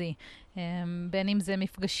בפיזי. בין אם זה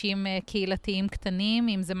מפגשים קהילתיים קטנים,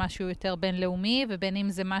 אם זה משהו יותר בינלאומי, ובין אם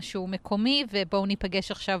זה משהו מקומי, ובואו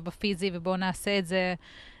ניפגש עכשיו בפיזי ובואו נעשה את זה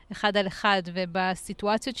אחד על אחד,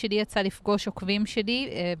 ובסיטואציות שלי יצא לפגוש עוקבים שלי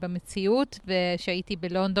במציאות, ושהייתי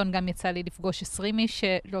בלונדון גם יצא לי לפגוש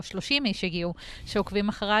 30 איש הגיעו שעוקבים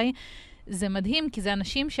אחריי. זה מדהים, כי זה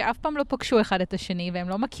אנשים שאף פעם לא פגשו אחד את השני, והם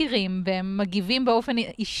לא מכירים, והם מגיבים באופן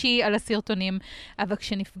אישי על הסרטונים, אבל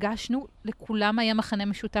כשנפגשנו, לכולם היה מחנה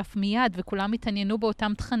משותף מיד, וכולם התעניינו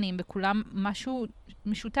באותם תכנים, וכולם משהו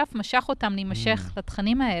משותף משך אותם להימשך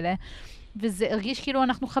לתכנים האלה, וזה הרגיש כאילו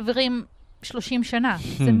אנחנו חברים 30 שנה.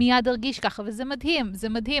 זה מיד הרגיש ככה, וזה מדהים, זה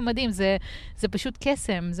מדהים, מדהים. זה פשוט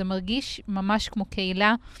קסם, זה מרגיש ממש כמו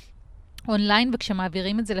קהילה אונליין,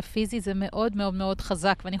 וכשמעבירים את זה לפיזי, זה מאוד מאוד מאוד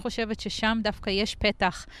חזק, ואני חושבת ששם דווקא יש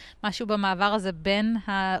פתח, משהו במעבר הזה בין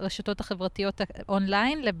הרשתות החברתיות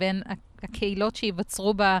אונליין, לבין הקהילות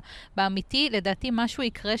שיווצרו באמיתי. לדעתי משהו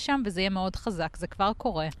יקרה שם, וזה יהיה מאוד חזק. זה כבר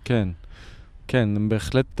קורה. כן, כן,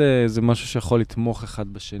 בהחלט זה משהו שיכול לתמוך אחד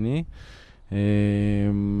בשני.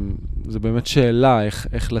 זה באמת שאלה,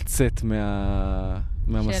 איך לצאת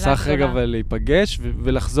מהמסך רגע ולהיפגש,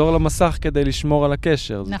 ולחזור למסך כדי לשמור על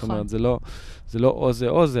הקשר. נכון. זאת אומרת, זה לא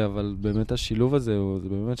או זה, אבל באמת השילוב הזה, זה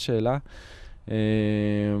באמת שאלה.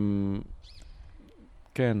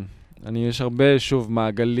 כן, יש הרבה, שוב,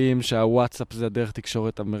 מעגלים שהוואטסאפ זה הדרך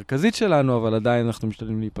תקשורת המרכזית שלנו, אבל עדיין אנחנו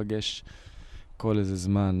משתדלים להיפגש כל איזה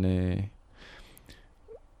זמן.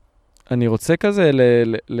 אני רוצה כזה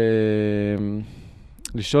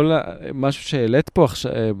לשאול משהו שהעלית פה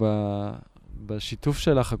בשיתוף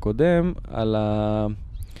שלך הקודם,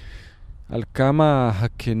 על כמה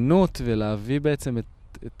הכנות ולהביא בעצם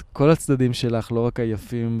את כל הצדדים שלך, לא רק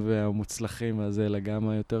היפים והמוצלחים הזה, אלא גם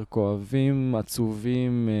היותר כואבים,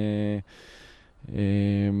 עצובים,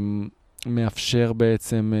 מאפשר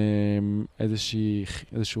בעצם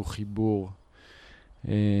איזשהו חיבור.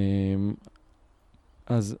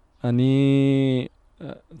 אז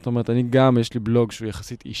זאת אומרת, אני גם, יש לי בלוג שהוא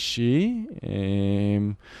יחסית אישי,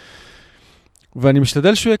 ואני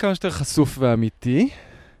משתדל שהוא יהיה כמה שיותר חשוף ואמיתי,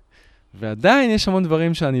 ועדיין יש המון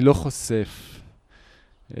דברים שאני לא חושף.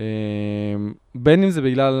 בין אם זה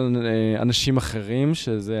בגלל אנשים אחרים,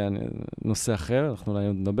 שזה נושא אחר, אנחנו אולי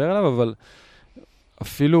נדבר עליו, אבל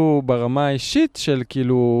אפילו ברמה האישית של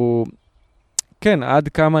כאילו, כן, עד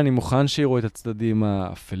כמה אני מוכן שיראו את הצדדים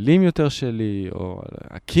האפלים יותר שלי, או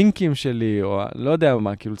הקינקים שלי, או לא יודע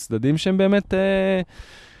מה, כאילו צדדים שהם באמת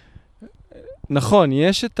נכון,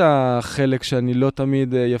 יש את החלק שאני לא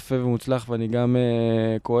תמיד יפה ומוצלח, ואני גם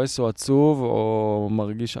כועס או עצוב, או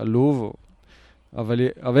מרגיש עלוב, אבל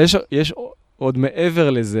יש עוד מעבר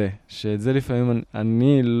לזה, שאת זה לפעמים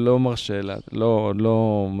אני לא מרשה,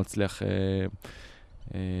 לא מצליח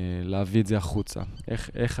להביא את זה החוצה.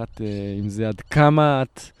 איך את, עם זה, עד כמה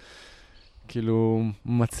את כאילו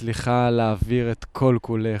מצליחה להעביר את כל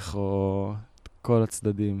כולך, או את כל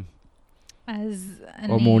הצדדים?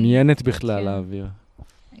 או מעוניינת בכלל להעביר.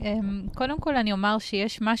 קודם כל אני אומר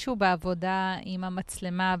שיש משהו בעבודה עם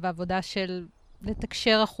המצלמה, בעבודה של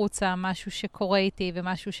לתקשר החוצה, משהו שקורה איתי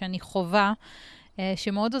ומשהו שאני חובה,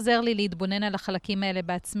 שמאוד עוזר לי להתבונן על החלקים האלה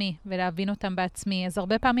בעצמי ולהבין אותם בעצמי. אז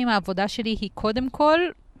הרבה פעמים העבודה שלי היא קודם כל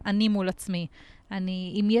אני מול עצמי.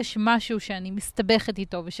 אם יש משהו שאני מסתבכת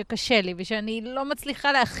איתו ושקשה לי ושאני לא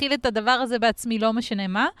מצליחה להכיל את הדבר הזה בעצמי, לא משנה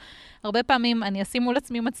מה, הרבה פעמים אני אשים מול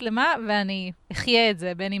עצמי מצלמה ואני אחיה את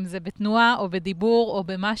זה, בין אם זה בתנועה או בדיבור או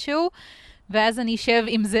במשהו, ואז אני אשב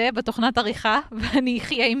עם זה בתוכנת עריכה ואני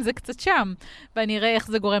אחיה עם זה קצת שם, ואני אראה איך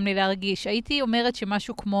זה גורם לי להרגיש. הייתי אומרת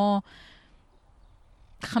שמשהו כמו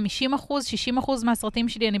 50%, 60% מהסרטים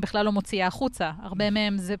שלי אני בכלל לא מוציאה החוצה. הרבה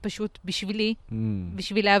מהם זה פשוט בשבילי,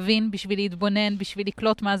 בשביל להבין, בשביל להתבונן, בשביל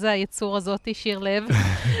לקלוט מה זה היצור הזאת, שיר לב.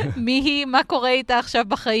 מי היא, מה קורה איתה עכשיו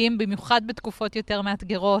בחיים, במיוחד בתקופות יותר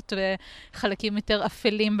מאתגרות וחלקים יותר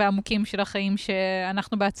אפלים ועמוקים של החיים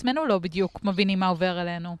שאנחנו בעצמנו לא בדיוק מבינים מה עובר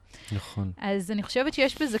עלינו. נכון. אז אני חושבת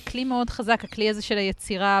שיש בזה כלי מאוד חזק, הכלי הזה של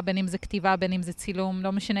היצירה, בין אם זה כתיבה, בין אם זה צילום,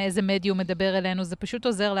 לא משנה איזה מדיום מדבר אלינו, זה פשוט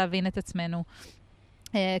עוזר להבין את עצמנו.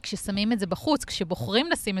 כששמים את זה בחוץ, כשבוחרים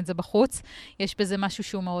לשים את זה בחוץ, יש בזה משהו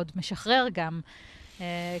שהוא מאוד משחרר גם.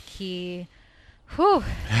 כי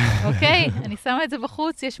אוקיי, אני שמה את זה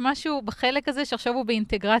בחוץ. יש משהו בחלק הזה שעכשיו הוא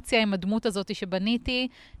באינטגרציה עם הדמות הזאת שבניתי,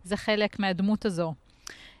 זה חלק מהדמות הזו.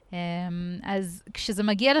 אז כשזה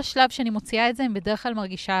מגיע לשלב שאני מוציאה את זה, אני בדרך כלל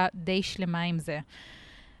מרגישה די שלמה עם זה.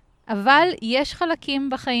 אבל יש חלקים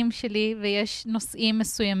בחיים שלי ויש נושאים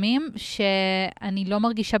מסוימים שאני לא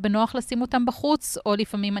מרגישה בנוח לשים אותם בחוץ, או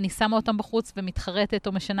לפעמים אני שמה אותם בחוץ ומתחרטת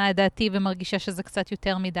או משנה את דעתי ומרגישה שזה קצת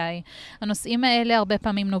יותר מדי. הנושאים האלה הרבה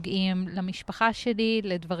פעמים נוגעים למשפחה שלי,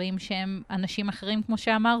 לדברים שהם אנשים אחרים כמו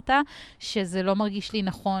שאמרת, שזה לא מרגיש לי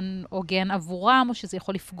נכון הוגן עבורם, או שזה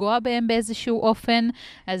יכול לפגוע בהם באיזשהו אופן.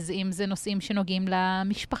 אז אם זה נושאים שנוגעים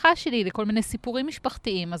למשפחה שלי, לכל מיני סיפורים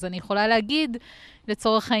משפחתיים, אז אני יכולה להגיד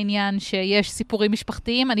לצורך העניין שיש סיפורים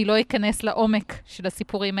משפחתיים, אני לא אכנס לעומק של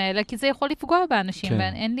הסיפורים האלה, כי זה יכול לפגוע באנשים,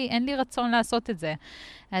 כן. ואין לי רצון לעשות את זה.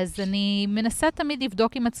 אז אני מנסה תמיד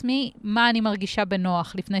לבדוק עם עצמי מה אני מרגישה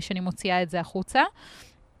בנוח לפני שאני מוציאה את זה החוצה.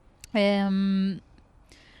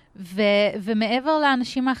 ומעבר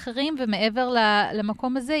לאנשים האחרים ומעבר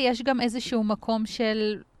למקום הזה, יש גם איזשהו מקום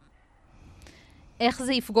של איך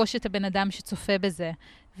זה יפגוש את הבן אדם שצופה בזה.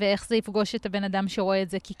 ואיך זה יפגוש את הבן אדם שרואה את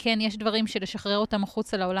זה. כי כן, יש דברים שלשחרר אותם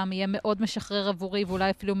מחוץ לעולם יהיה מאוד משחרר עבורי, ואולי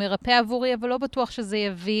אפילו מרפא עבורי, אבל לא בטוח שזה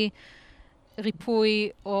יביא ריפוי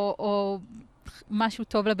או משהו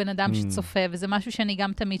טוב לבן אדם שצופה, וזה משהו שאני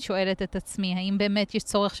גם תמיד שואלת את עצמי, האם באמת יש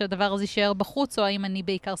צורך שהדבר הזה יישאר בחוץ, או האם אני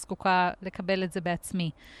בעיקר זקוקה לקבל את זה בעצמי.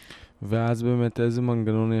 ואז באמת איזה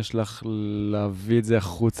מנגנון יש לך להביא את זה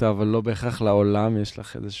החוצה, אבל לא בהכרח לעולם, יש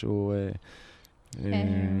לך איזשהו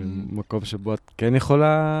מקום שבו את כן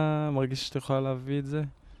מרגיש שאת יכולה להביא את זה,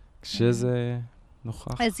 כשזה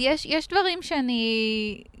נוכח. אז יש דברים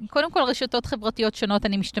שאני, קודם כל רשתות חברתיות שונות,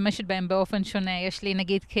 אני משתמשת בהן באופן שונה. יש לי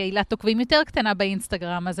נגיד קהילת עוקבים יותר קטנה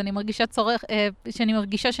באינסטגרם, אז אני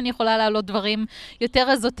מרגישה שאני יכולה להעלות דברים יותר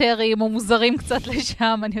אזוטריים או מוזרים קצת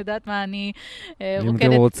לשם. אני יודעת מה אני רוקדת. אם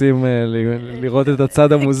אתם רוצים לראות את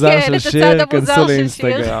הצד המוזר של שיר, כנסו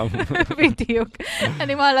לאינסטגרם. בדיוק.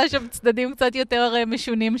 אני מעלה שם צדדים קצת יותר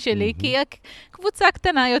משונים שלי, כי קבוצה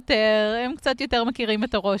קטנה יותר, הם קצת יותר מכירים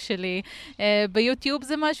את הראש שלי. ביוטיוב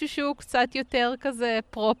זה משהו שהוא קצת יותר כזה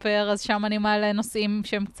פרופר, אז שם אני מעלה נושאים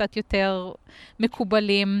שהם קצת יותר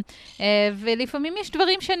מקובלים, ולפעמים יש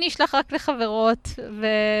דברים שאני אשלח רק לחברות,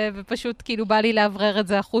 ופשוט כאילו בא לי להברר את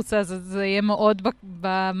זה החוצה, אז זה יהיה מאוד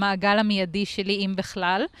במעגל המיידי שלי, אם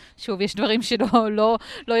בכלל. שוב, יש דברים שלא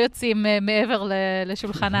יוצאים מעבר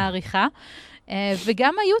לשולחן העריכה,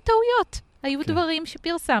 וגם היו טעויות. היו דברים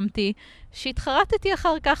שפרסמתי, שהתחרטתי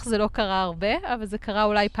אחר כך, זה לא קרה הרבה, אבל זה קרה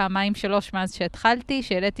אולי 2-3 מאז שהתחלתי,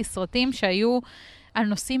 שהעליתי סרטים שהיו על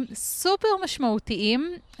נושאים סופר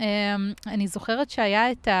משמעותיים. אני זוכרת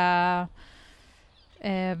שהיה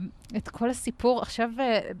את כל הסיפור, עכשיו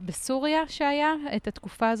בסוריה שהיה, את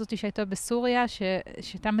התקופה הזאת שהייתה בסוריה,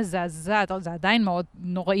 שהייתה מזעזעת, זה עדיין מאוד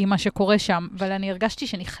נוראי מה שקורה שם, אבל אני הרגשתי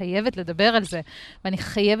שאני חייבת לדבר על זה, ואני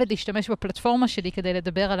חייבת להשתמש בפלטפורמה שלי כדי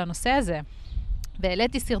לדבר על הנושא הזה.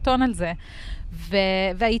 והעליתי סרטון על זה,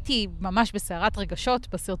 והייתי ממש בסערת רגשות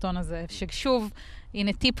בסרטון הזה, ששוב,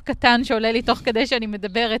 הנה טיפ קטן שעולה לי תוך כדי שאני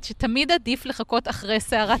מדברת, שתמיד עדיף לחכות אחרי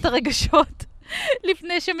סערת הרגשות,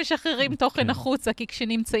 לפני שמשחררים תוכן החוצה, כי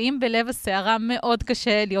כשנמצאים בלב הסערה מאוד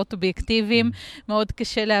קשה להיות אובייקטיביים, מאוד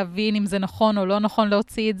קשה להבין אם זה נכון או לא נכון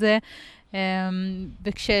להוציא את זה.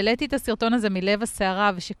 וכשהעליתי את הסרטון הזה מלב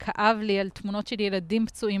הסערה, ושכאב לי על תמונות של ילדים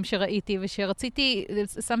פצועים שראיתי, ושרציתי,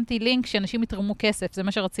 שמתי לינק שאנשים יתרמו כסף, זה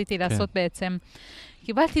מה שרציתי לעשות בעצם.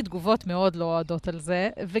 קיבלתי תגובות מאוד לא אוהדות על זה,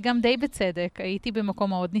 וגם די בצדק, הייתי במקום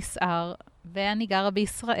מאוד נסער, ואני גרה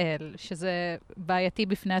בישראל, שזה בעייתי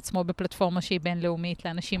בפני עצמו בפלטפורמה שהיא בינלאומית,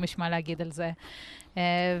 לאנשים יש מה להגיד על זה.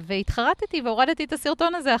 והתחרטתי והורדתי את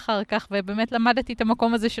הסרטון הזה אחר כך, ובאמת למדתי את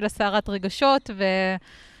המקום הזה של הסערת רגשות,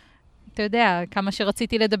 אתה יודע, כמה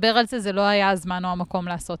שרציתי לדבר על זה, זה לא היה הזמן או המקום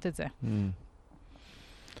לעשות את זה.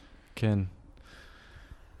 כן.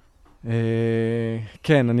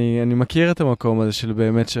 כן, אני מכיר את המקום הזה של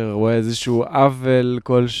באמת שרואה איזשהו עוול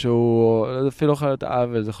כלשהו, אפילו לא יכול להיות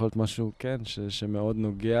עוול, זה יכול להיות משהו, כן, שמאוד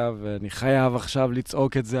נוגע, ואני חייב עכשיו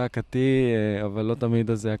לצעוק את זעקתי, אבל לא תמיד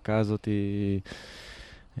הזעקה הזאת היא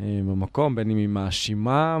במקום, בין אם היא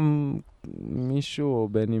מאשימה מישהו, או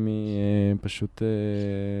בין אם היא פשוט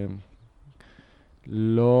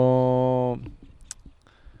לא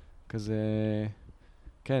כזה,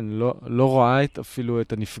 כן, לא רואה אפילו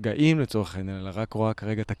את הנפגעים לצורך העניין, אלא רק רואה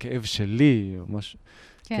כרגע את הכאב שלי, או משהו.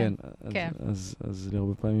 כן, אז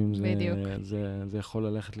הרבה פעמים זה יכול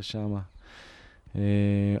ללכת לשם.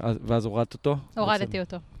 ואז הורדת אותו? הורדתי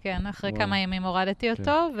אותו, כן. אחרי כמה ימים הורדתי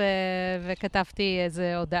אותו, וכתבתי איזו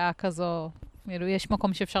הודעה כזו. יש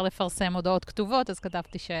מקום שאפשר לפרסם הודעות כתובות, אז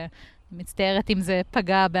כתבתי מצטערת אם זה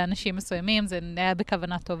פגע באנשים מסוימים, זה היה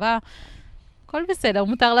בכוונה טובה. הכל בסדר,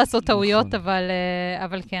 מותר לעשות טעויות,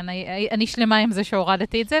 אבל כן, אני שלמה עם זה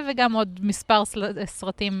שהורדתי את זה, וגם עוד מספר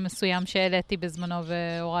סרטים מסוים שהעליתי בזמנו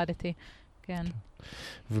והורדתי, כן.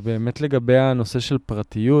 ובאמת לגבי הנושא של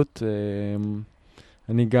פרטיות,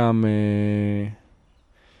 אני גם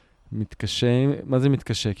מתקשה, מה זה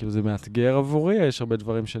מתקשה? כאילו זה מאתגר עבורי, יש הרבה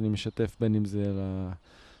דברים שאני משתף בין אם זה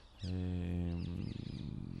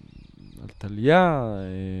על תליה,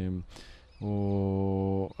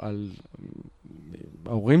 או על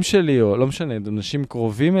ההורים שלי, או לא משנה, אנשים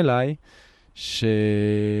קרובים אליי,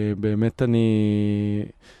 שבאמת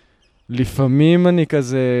לפעמים אני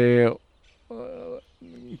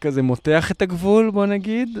כזה מותח את הגבול, בוא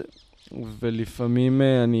נגיד, ולפעמים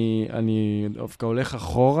אני דווקא הולך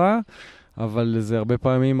אחורה, אבל זה הרבה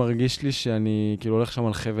פעמים מרגיש לי שאני כאילו הולך שם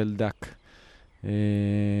על חבל דק.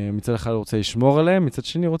 מצד אחד רוצה לשמור עליהם, מצד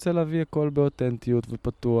שני רוצה להביא הכל באותנטיות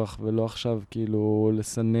ופתוח, ולא עכשיו כאילו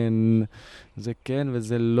לסנן זה כן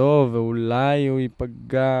וזה לא, ואולי הוא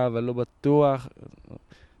ייפגע, אבל לא בטוח.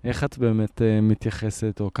 איך את באמת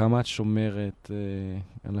מתייחסת, או כמה את שומרת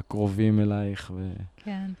על הקרובים אלייך,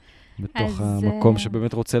 כן. בתוך המקום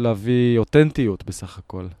שבאמת רוצה להביא אותנטיות בסך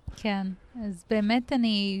הכל. כן, אז באמת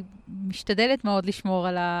אני משתדלת מאוד לשמור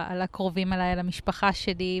על הקרובים עליי, על המשפחה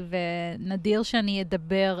שלי, ונדיר שאני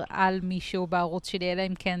אדבר על מישהו בערוץ שלי, אלא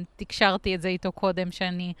אם כן תקשרתי את זה איתו קודם,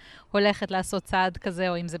 שאני הולכת לעשות צעד כזה,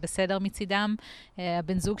 או אם זה בסדר מצידם.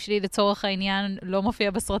 הבן זוג שלי לצורך העניין לא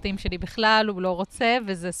מופיע בסרטים שלי בכלל, הוא לא רוצה,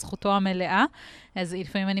 וזה זכותו המלאה. אז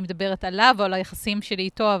לפעמים אני מדברת עליו, או על היחסים שלי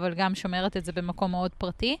איתו, אבל גם שומרת את זה במקום מאוד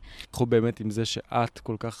פרטי. אנחנו באמת עם זה שאת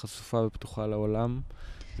כל כך חשופה ופתוחה לעולם,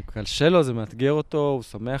 זה קשה לו, זה מאתגר אותו, הוא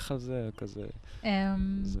שמח על זה, כזה.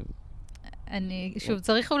 אני, שוב,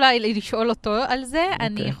 צריך אולי לשאול אותו על זה.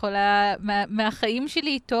 אני יכולה, מהחיים שלי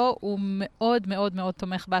איתו, הוא מאוד מאוד מאוד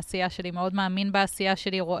תומך בעשייה שלי, מאוד מאמין בעשייה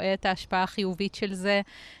שלי, רואה את ההשפעה החיובית של זה,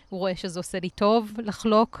 הוא רואה שזה עושה לי טוב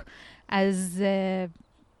לחלוק. אז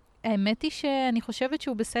האמת היא שאני חושבת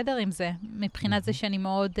שהוא בסדר עם זה, מבחינת זה שאני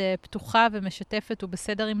מאוד פתוחה ומשתפת, הוא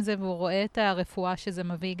בסדר עם זה, והוא רואה את הרפואה שזה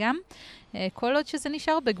מביא גם. כל עוד שזה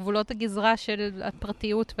נשאר בגבולות הגזרה של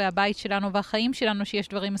הפרטיות והבית שלנו והחיים שלנו, שיש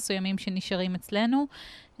דברים מסוימים שנשארים אצלנו.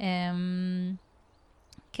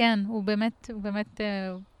 כן, הוא באמת,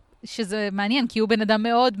 שזה מעניין, כי הוא בן אדם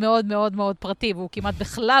מאוד מאוד מאוד מאוד פרטי, והוא כמעט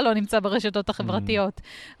בכלל לא נמצא ברשתות החברתיות,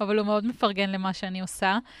 אבל הוא מאוד מפרגן למה שאני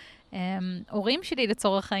עושה. הורים שלי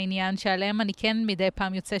לצורך העניין, שעליהם אני כן מדי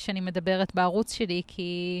פעם יוצא שאני מדברת בערוץ שלי,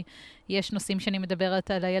 כי יש נושאים שאני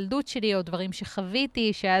מדברת על הילדות שלי, או דברים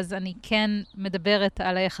שחוויתי, שאז אני כן מדברת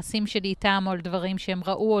על היחסים שלי איתם, או על דברים שהם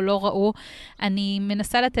ראו או לא ראו. אני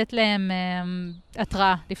מנסה לתת להם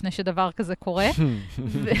התראה לפני שדבר כזה קורה,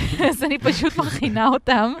 אז אני פשוט מכינה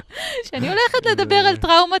אותם. שאני הולכת לדבר על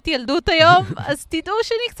טראומת ילדות היום, אז תדעו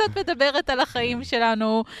שאני קצת מדברת על החיים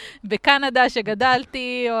שלנו בקנדה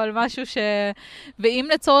שגדלתי, או על משהו ואם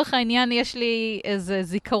לצורך העניין יש לי איזה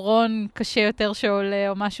זיכרון קשה יותר שעולה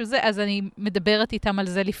או משהו זה, אז אני מדברת איתם על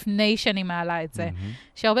זה לפני שאני מעלה את זה.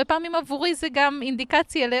 שהרבה פעמים עבורי זה גם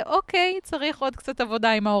אינדיקציה לאוקיי, צריך עוד קצת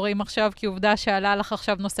עבודה עם ההורים עכשיו, כי עובדה שעלה לך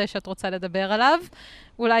עכשיו נושא שאת רוצה לדבר עליו,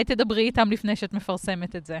 אולי תדברי איתם לפני שאת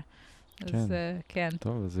מפרסמת את זה. כן. אז כן.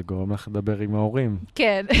 טוב, אז זה גורם לך לדבר עם ההורים.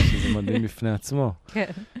 כן. שזה מדהים בפני עצמו.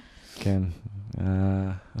 כן. כן.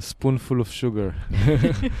 A spoonful of sugar.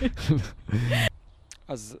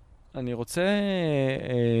 אז אני רוצה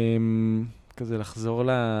כזה לחזור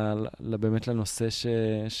באמת לנושא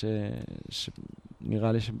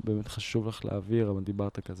שנראה לי שבאמת חשוב לך להעביר, אבל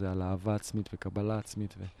דיברת כזה על אהבה עצמית וקבלה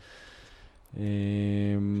עצמית.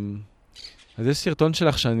 אז יש סרטון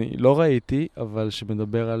שלך שאני לא ראיתי, אבל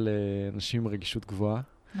שמדבר על אנשים עם רגישות גבוהה.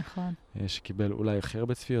 נכון. שקיבל אולי הכי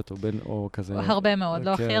הרבה צפיות, או כזה. הרבה מאוד, לא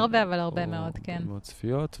הכי הרבה, אבל הרבה מאוד, כן. הרבה מאוד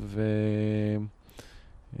צפיות,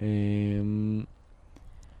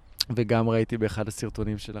 וגם ראיתי באחד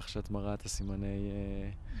הסרטונים שלך שאת מראה את הסימני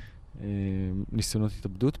ניסיונות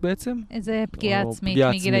התאבדות בעצם. איזה פגיעה עצמית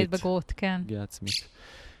מגיל ההתבגרות, כן. פגיעה עצמית.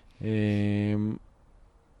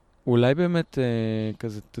 אולי באמת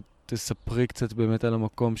כזה תספרי קצת באמת על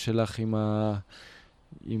המקום שלך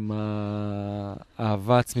עם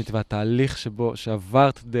האהבה עצמית והתהליך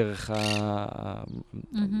שעברת דרך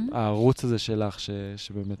הערוץ הזה שלך,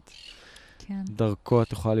 שבאמת דרכו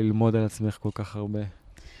את יכולה ללמוד על עצמך כל כך הרבה.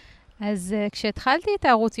 אז כשהתחלתי את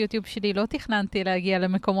הערוץ יוטיוב שלי, לא תכננתי להגיע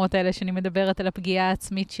למקומות האלה שאני מדברת על הפגיעה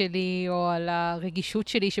העצמית שלי, או על הרגישות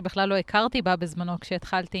שלי, שבכלל לא הכרתי בה בזמנו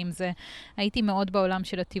כשהתחלתי עם זה. הייתי מאוד בעולם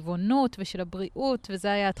של הטבעונות ושל הבריאות,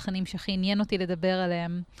 וזה היה התכנים שהכי עניין אותי לדבר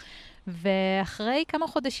עליהם. ואחרי כמה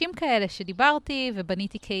חודשים כאלה שדיברתי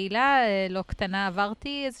ובניתי קהילה לא קטנה,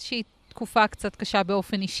 עברתי איזושהי תקופה קצת קשה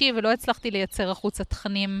באופן אישי, ולא הצלחתי לייצר החוצה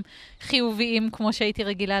תכנים חיוביים כמו שהייתי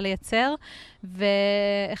רגילה לייצר,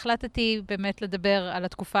 והחלטתי באמת לדבר על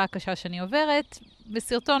התקופה הקשה שאני עוברת,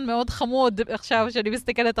 בסרטון מאוד חמוד, עכשיו שאני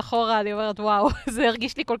מסתכלת אחורה, אני אומרת, וואו, זה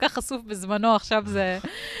הרגיש לי כל כך חשוף בזמנו, עכשיו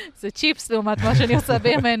זה צ'יפס לעומת מה שאני עושה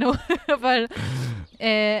בימינו, אבל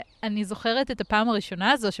אני זוכרת את הפעם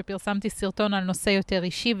הראשונה הזו, שפרסמתי סרטון על נושא יותר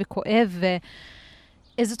אישי וכואב,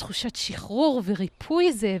 איזו תחושת שחרור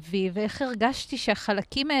וריפוי זה הביא, ואיך הרגשתי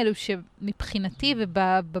שהחלקים האלו שמבחינתי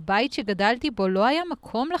ובבית שגדלתי בו, לא היה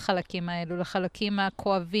מקום לחלקים האלו, לחלקים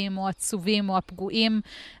הכואבים או עצובים או הפגועים.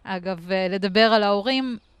 אגב, לדבר על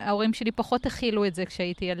ההורים שלי פחות הכילו את זה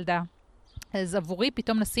כשהייתי ילדה. אז עבורי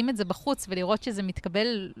פתאום לשים את זה בחוץ ולראות שזה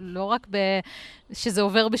מתקבל לא רק שזה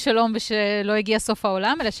עובר בשלום ושלא הגיע סוף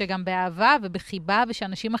העולם, אלא שגם באהבה ובחיבה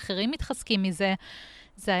ושאנשים אחרים מתחזקים מזה,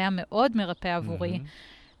 זה היה מאוד מרפא עבורי.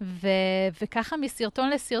 וככה מסרטון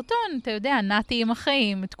לסרטון, אתה יודע, נעתי עם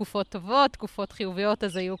החיים, תקופות טובות, תקופות חיוביות,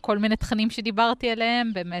 אז היו כל מיני תכנים שדיברתי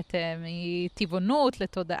עליהם, באמת מטבעונות,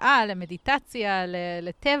 לתודעה, למדיטציה,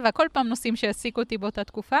 לטבע, כל פעם נושאים שהעסיקו אותי באותה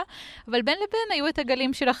תקופה, אבל בין לבין היו את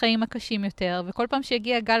הגלים של החיים הקשים יותר, וכל פעם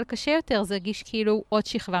שהגיע גל קשה יותר, זה הרגיש כאילו עוד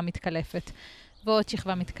שכבה מתקלפת. ועוד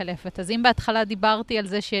שכבה מתקלפת. אז אם בהתחלה דיברתי על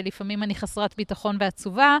זה שלפעמים אני חסרת ביטחון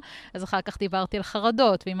ועצובה, אז אחר כך דיברתי על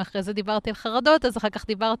חרדות, ואם אחרי זה דיברתי על חרדות, אז אחר כך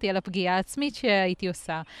דיברתי על הפגיעה העצמית שהייתי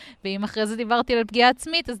עושה. ואם אחרי זה דיברתי על פגיעה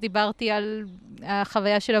עצמית, אז דיברתי על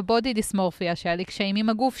החוויה של הבודי דיסמורפיה, שהיה לי קשיים עם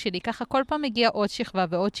הגוף שלי. ככה כל פעם הגיעה עוד שכבה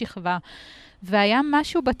ועוד שכבה. והיה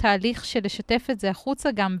משהו בתהליך של לשתף את זה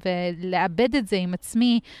החוצה גם, ולאבד את זה עם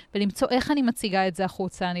עצמי, ולמצוא איך אני מציגה את זה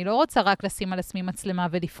החוצה. אני לא רוצה רק לשים על עצמי מצלמה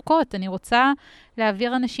ולפקות, אני רוצה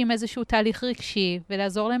להעביר אנשים איזשהו תהליך רגשי,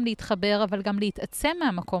 ולעזור להם להתחבר, אבל גם להתעצם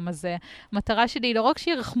מהמקום הזה. המטרה שלי היא לא רק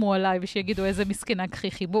שירחמו עליי, ושיגידו איזה מסכנה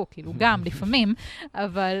קחי חיבוק, כאילו גם לפעמים,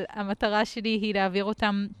 אבל המטרה שלי היא להעביר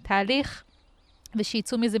אותם תהליך,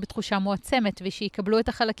 ושיצאו מזה בתחושה מועצמת, ושיקבלו את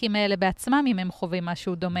החלקים האלה בעצמם, אם הם חווים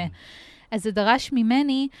משהו דומה. אז זה דרש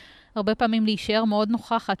ממני הרבה פעמים להישאר מאוד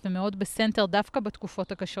נוכחת ומאוד בסנטר דווקא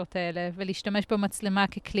בתקופות הקשות האלה, ולהשתמש במצלמה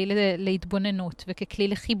ככלי להתבוננות וככלי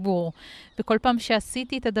לחיבור. וכל פעם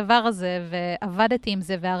שעשיתי את הדבר הזה ועבדתי עם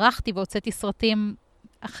זה וערכתי והוצאתי סרטים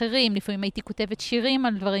אחרים, לפעמים הייתי כותבת שירים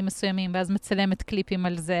על דברים מסוימים ואז מצלמת קליפים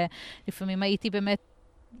על זה. לפעמים הייתי באמת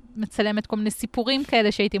מצלמת כל מיני סיפורים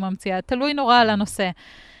כאלה שהייתי ממציאה. תלוי נורא על הנושא.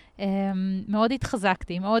 מאוד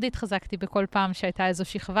התחזקתי בכל פעם שהייתה איזו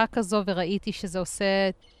שכבה כזו, וראיתי שזה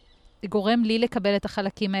גורם לי לקבל את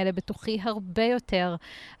החלקים האלה בתוכי הרבה יותר.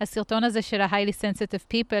 הסרטון הזה של ה-highly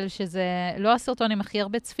sensitive people, שזה לא הסרטון עם הכי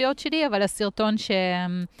הרבה צפיות שלי, אבל הסרטון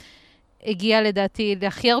שהגיע לדעתי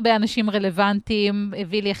להכי הרבה אנשים רלוונטיים,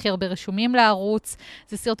 הביא לי הכי הרבה רשומים לערוץ.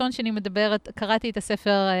 זה סרטון שאני מדברת, קראתי את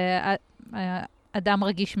הספר אדם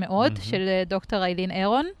רגיש מאוד, של דוקטור איילין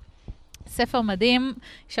אירון. ספר מדהים,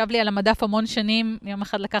 ישב לי על המדף המון שנים, יום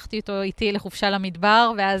אחד לקחתי אותו איתי לחופשה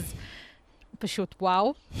למדבר, ואז פשוט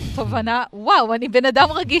וואו, תובנה, וואו, אני בן אדם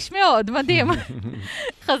רגיש מאוד, מדהים.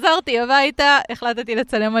 חזרתי הביתה, החלטתי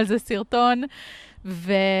לצלם על זה סרטון,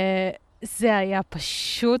 וזה היה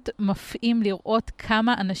פשוט מפעים לראות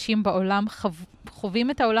כמה אנשים בעולם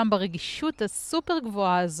חווים את העולם ברגישות הסופר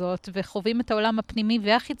גבוהה הזאת, וחווים את העולם הפנימי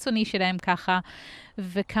והחיצוני שלהם ככה,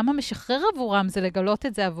 וכמה משחרר עבורם זה לגלות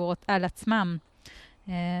את זה על עצמם.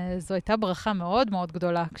 זו הייתה ברכה מאוד מאוד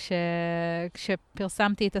גדולה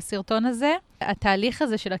כשפרסמתי את הסרטון הזה. התהליך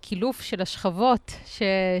הזה של הקילוף של השכבות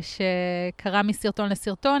שקרה מסרטון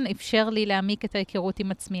לסרטון, אפשר לי להעמיק את ההיכרות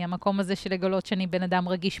עם עצמי. המקום הזה של לגלות שאני בן אדם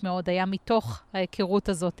רגיש מאוד, היה מתוך ההיכרות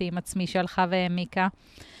הזאת עם עצמי שהלכה והעמיקה.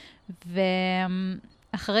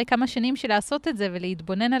 אחרי כמה שנים של לעשות את זה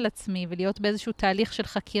ולהתבונן על עצמי ולהיות באיזשהו תהליך של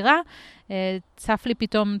חקירה, צף לי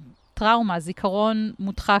פתאום טראומה, זיכרון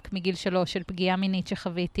מודחק מגיל 3 של פגיעה מינית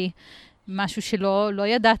שחוויתי, משהו שלא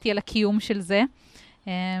ידעתי על הקיום של זה,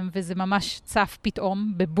 וזה ממש צף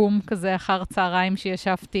פתאום, בבום כזה אחר צהריים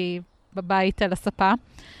שישבתי בבית על הספה,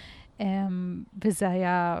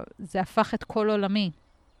 זה הפך את כל עולמי.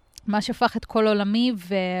 מה שהפך את כל עולמי,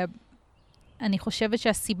 אני חושבת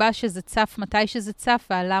שהסיבה שזה צף, מתי שזה צף,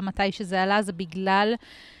 ועלה מתי שזה עלה, זה בגלל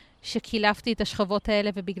שקילפתי את השכבות האלה,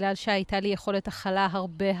 ובגלל שהייתה לי יכולת הכלה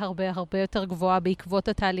הרבה יותר גבוהה בעקבות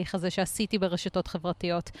התהליך הזה שעשיתי ברשתות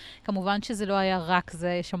חברתיות. כמובן שזה לא היה רק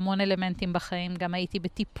זה, יש המון אלמנטים בחיים, גם הייתי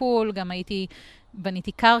בטיפול, גם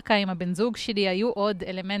בניתי קרקע עם הבן זוג שלי, היו עוד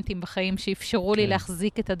אלמנטים בחיים שאפשרו לי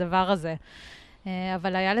להחזיק את הדבר הזה.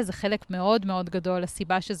 אבל היה לזה חלק מאוד מאוד גדול,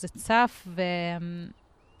 הסיבה שזה צף,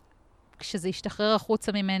 כשזה השתחרר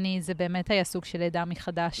החוצה ממני, זה באמת היה סוג של לידה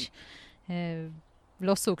מחדש.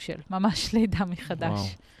 לא סוג של, ממש לידה מחדש. וואו.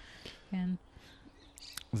 כן.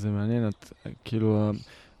 זה מעניין, כאילו,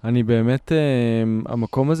 אני באמת,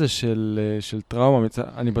 המקום הזה של טראומה,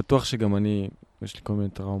 אני בטוח שגם יש לי כל מיני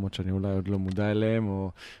טראומות שאני אולי עוד לא מודע אליהן,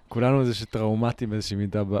 או כולנו איזה שטראומטי באיזושהי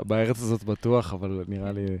מידה, בארץ הזאת בטוח, אבל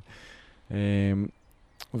נראה לי...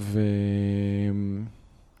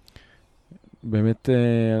 ובאמת,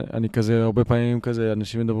 אני כזה, הרבה פעמים כזה,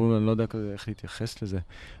 אנשים מדברים, אני לא יודע כזה איך להתייחס לזה,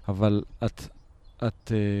 אבל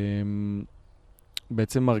את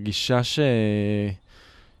בעצם מרגישה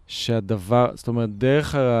שהדבר, זאת אומרת,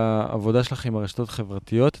 דרך העבודה שלך עם הרשתות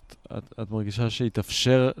החברתיות, את מרגישה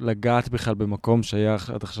שהתאפשר לגעת בכלל במקום שהיה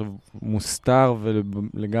עד עכשיו מוסתר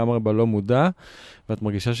ולגמרי בלא מודע, ואת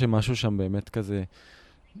מרגישה שמשהו שם באמת כזה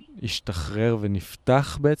השתחרר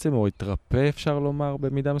ונפתח בעצם, או התרפא, אפשר לומר,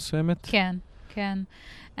 במידה מסוימת? כן, כן.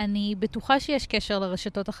 אני בטוחה שיש קשר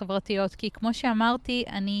לרשתות החברתיות, כי כמו שאמרתי,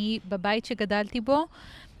 אני בבית שגדלתי בו,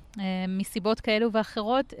 מסיבות כאלו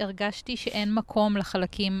ואחרות, הרגשתי שאין מקום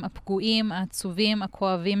לחלקים הפגועים, העצובים,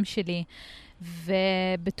 הכואבים שלי.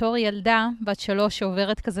 ובתור ילדה, בת 3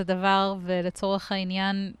 שעוברת כזה דבר, ולצורך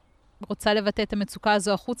העניין רוצה לבטא את המצוקה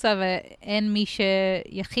הזו החוצה, ואין מי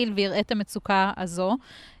שיכיל ויראה את המצוקה הזו,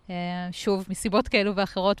 שוב, מסיבות כאלו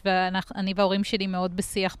ואחרות, ואני וההורים שלי מאוד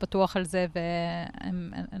בשיח פתוח על זה,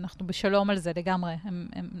 ואנחנו בשלום על זה לגמרי.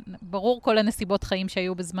 ברור כל הנסיבות חיים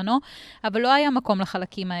שהיו בזמנו, אבל לא היה מקום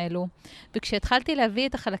לחלקים האלו. וכשהתחלתי להביא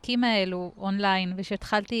את החלקים האלו אונליין,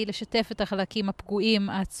 וכשהתחלתי לשתף את החלקים הפגועים,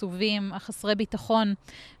 העצובים, החסרי ביטחון,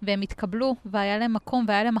 והם התקבלו, והיה להם מקום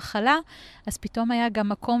והיה להם מחלה, אז פתאום היה גם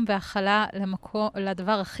מקום והחלה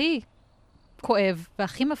לדבר הכי כואב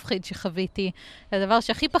והכי מפחיד שחוויתי, לדבר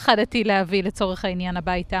שהכי פחדתי להביא לצורך העניין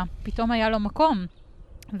הביתה. פתאום היה לו מקום.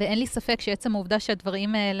 ואין לי ספק שעצם העובדה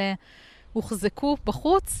שהדברים האלה הוחזקו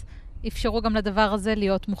בחוץ, אפשרו גם לדבר הזה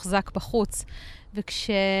להיות מוחזק בחוץ.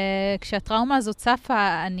 וכשהטראומה הזאת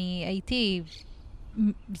צפה, אני הייתי...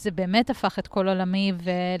 זה באמת הפך את כל עולמי,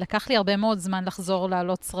 ולקח לי הרבה מאוד זמן לחזור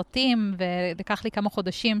לעלות סרטים, ולקח לי כמה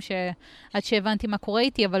חודשים עד שהבנתי מה קורה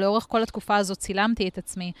איתי, אבל לאורך כל התקופה הזאת צילמתי את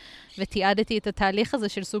עצמי, ותיעדתי את התהליך הזה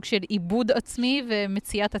של סוג של עיבוד עצמי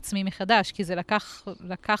ומציאת עצמי מחדש, כי זה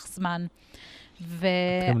לקח זמן. את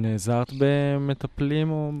גם נעזרת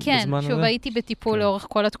במטפלים או בזמן הזה? כן, שוב, הייתי בטיפול לאורך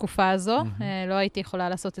כל התקופה הזו. לא הייתי יכולה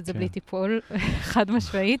לעשות את זה בלי טיפול, חד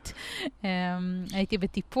משמעית. הייתי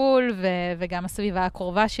בטיפול, וגם הסביבה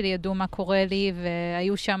הקרובה שלי ידעו מה קורה לי,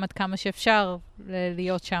 והיו שם עד כמה שאפשר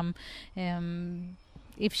להיות שם.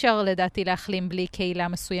 אי אפשר לדעתי להחלים בלי קהילה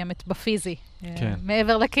מסוימת בפיזי.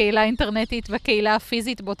 מעבר לקהילה האינטרנטית והקהילה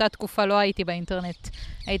הפיזית, באותה תקופה לא הייתי באינטרנט.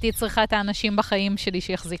 הייתי צריכה את האנשים בחיים שלי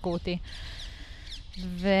שיחזיקו אותי.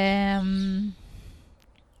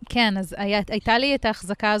 כן, אז הייתה לי את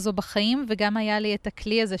ההחזקה הזו בחיים, וגם היה לי את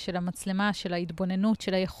הכלי הזה של המצלמה, של ההתבוננות,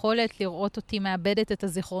 של היכולת לראות אותי מאבדת את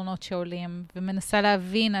הזיכרונות שעולים, ומנסה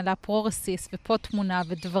להבין על הפרורסיס ופה תמונה,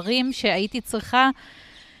 ודברים שהייתי צריכה,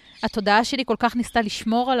 התודעה שלי כל כך ניסתה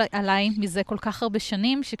לשמור עליי מזה כל כך הרבה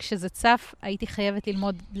שנים, שכשזה צף הייתי חייבת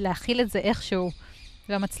ללמוד להכיל את זה איכשהו,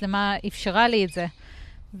 והמצלמה אפשרה לי את זה.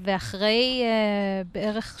 ואחרי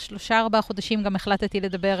בערך 3-4 חודשים גם החלטתי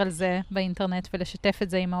לדבר על זה באינטרנט ולשתף את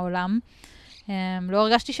זה עם העולם. לא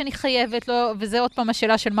הרגשתי שאני חייבת, וזה עוד פעם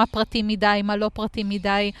השאלה של מה פרטי מדי, מה לא פרטי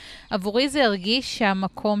מדי. עבורי זה הרגיש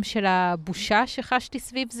שהמקום של הבושה שחשתי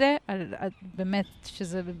סביב זה, באמת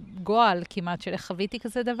שזה גועל כמעט של איך חוויתי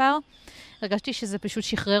כזה דבר, הרגשתי שזה פשוט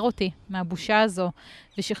שחרר אותי מהבושה הזו,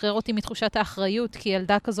 ושחרר אותי מתחושת האחריות, כי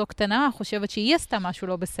ילדה כזו קטנה חושבת שהיא עשתה משהו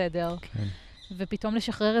לא בסדר. כן. ופתאום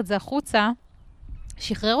לשחרר את זה החוצה,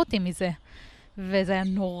 שחרר אותי מזה. וזה היה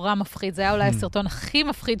נורא מפחיד. זה היה אולי הסרטון הכי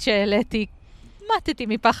מפחיד שהעליתי. מתתי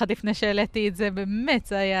מפחד לפני שהעליתי את זה. באמת,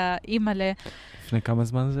 זה היה אימאלה. לפני כמה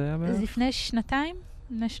זמן זה היה בערך? לפני 2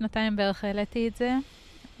 שנתיים בערך העליתי את זה.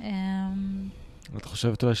 את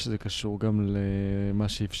חושבת אולי שזה קשור גם למה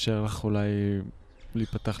שאפשר לך אולי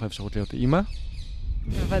להיפתח לאפשרות להיות אימא?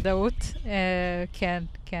 בוודאות, כן,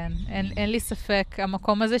 כן. אין לי ספק.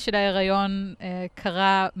 המקום הזה של ההיריון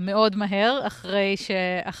קרה מאוד מהר,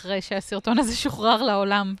 אחרי שהסרטון הזה שוחרר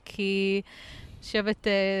לעולם, כי חושבת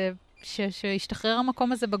שהשתחרר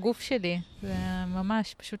המקום הזה בגוף שלי. זה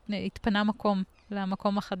ממש פשוט התפנה מקום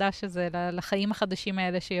למקום החדש הזה, לחיים החדשים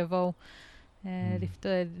האלה שיבואו.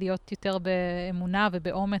 להיות יותר באמונה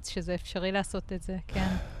ובאומץ שזה אפשרי לעשות את זה, כן.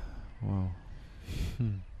 וואו.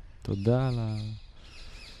 תודה על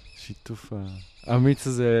השיתוף האמיץ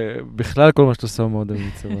הזה. בכלל כל מה שאתה עושה מאוד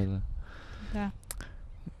אמיץ, אבל... תודה.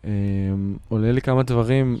 עולה לי כמה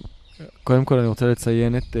דברים. קודם כל אני רוצה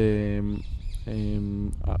לציין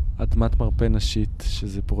אדמת מרפא נשית,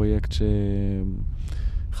 שזה פרויקט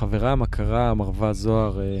שחברה, מכרה, מרווה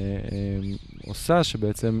זוהר עושה,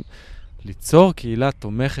 שבעצם ליצור קהילה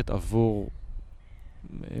תומכת עבור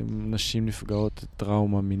נשים נפגעות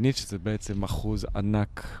טראומה מינית, שזה בעצם אחוז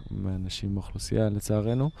ענק מהנשים באוכלוסייה,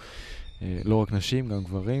 לצערנו. לא רק נשים, גם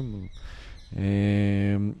גברים.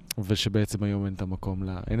 ושבעצם היום אין את המקום,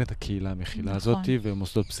 אין את הקהילה המכילה הזאת,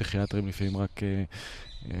 ומוסדות פסיכיאטרים לפעמים רק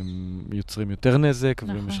יוצרים יותר נזק,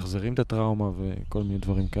 ומשחזרים את הטראומה וכל מיני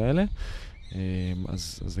דברים כאלה.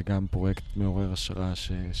 אז זה גם פרויקט מעורר השראה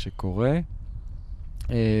שקורה.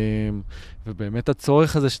 ובאמת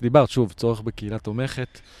הצורך הזה שדיברת, שוב, צורך בקהילה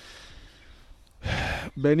תומכת,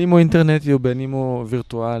 בין אם הוא אינטרנטי, או בין אם הוא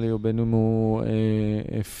וירטואלי, או בין אם הוא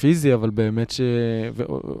פיזי, אבל באמת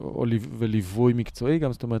וליווי מקצועי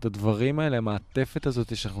גם, זאת אומרת, הדברים האלה, המעטפת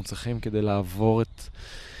הזאת שאנחנו צריכים כדי לעבור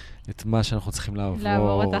את מה שאנחנו צריכים לעבור.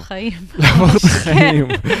 לעבור את החיים. לעבור את החיים,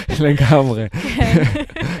 לגמרי.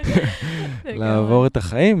 לעבור את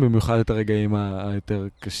החיים, במיוחד את הרגעים היותר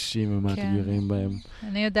קשים ומאתגרים בהם.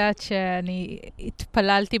 אני יודעת שאני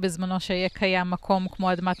התפללתי בזמנו שיהיה קיים מקום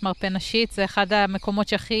כמו אדמת מרפא נשית, זה אחד המקומות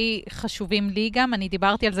שהכי חשובים לי גם, אני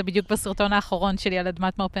דיברתי על זה בדיוק בסרטון האחרון שלי על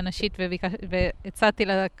אדמת מרפא נשית, והצעתי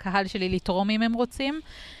לקהל שלי לתרום אם הם רוצים.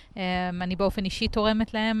 אני באופן אישי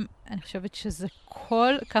תורמת להם, אני חושבת שזה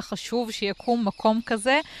כל כך חשוב שיקום מקום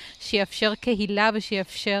כזה, שיאפשר קהילה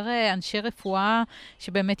ושיאפשר אנשי רפואה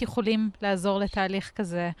שבאמת יכולים לעזור לתהליך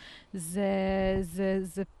כזה.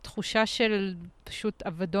 זה תחושה של פשוט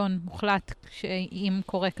אבדון מוחלט, אם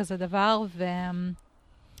קורה כזה דבר,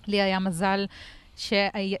 ולי היה מזל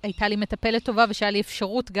שהייתה לי מטפלת טובה, ושהיה לי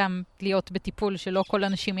אפשרות גם להיות בטיפול, שלא כל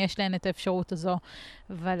אנשים יש להן את האפשרות הזו.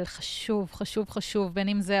 אבל חשוב, בין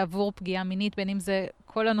אם זה עבור פגיעה מינית, בין אם זה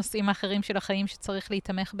כל הנושאים האחרים של החיים שצריך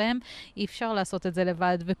להתמך בהם, אי אפשר לעשות את זה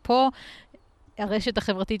לבד. ופה הרשת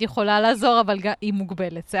החברתית יכולה לעזור, אבל היא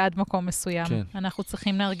מוגבלת, זה עד מקום מסוים. כן. אנחנו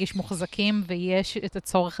צריכים להרגיש מוחזקים, ויש את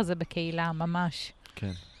הצורך הזה בקהילה, ממש.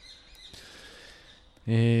 כן.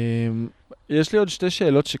 יש לי עוד שתי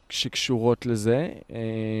שאלות שקשורות לזה.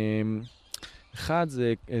 אחד,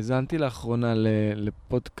 זה הזנתי לאחרונה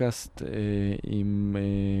לפודקאסט עם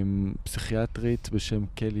פסיכיאטרית בשם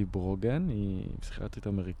קלי ברוגן, היא פסיכיאטרית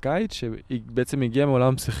אמריקאית, שהיא בעצם הגיעה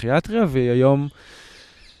מעולם פסיכיאטריה, והיא היום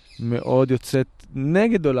מאוד יוצאת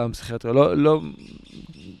נגד עולם פסיכיאטריה.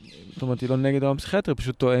 זאת אומרת, היא לא נגד עולם פסיכיאטריה,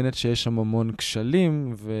 פשוט טוענת שיש שם המון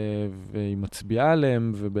כשלים, והיא מצביעה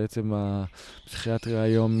עליהם, ובעצם הפסיכיאטריה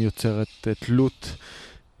היום יוצרת תלות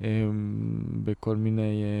בכל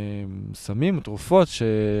מיני סמים, תרופות,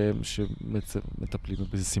 שמטפלים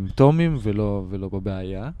בסימפטומים ולא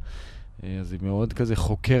בבעיה. אז היא מאוד כזה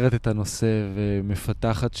חוקרת את הנושא,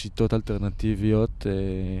 ומפתחת שיטות אלטרנטיביות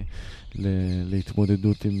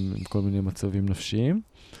להתמודדות עם כל מיני מצבים נפשיים.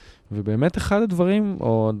 ובאמת אחד הדברים,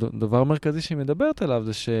 או דבר מרכזי שהיא מדברת עליו,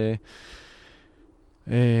 זה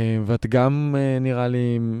ואת גם נראה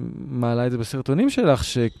לי מעלה את זה בסרטונים שלך,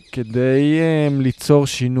 שכדי ליצור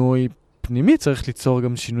שינוי פנימי, צריך ליצור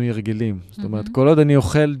גם שינוי הרגלים. זאת אומרת, כל עוד אני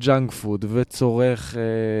אוכל ג'אנק פוד, וצורך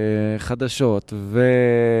חדשות,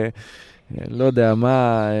 לא יודע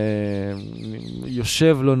מה,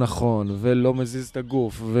 יושב לא נכון, ולא מזיז את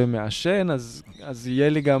הגוף, ומעשן, אז יהיה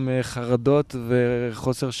לי גם חרדות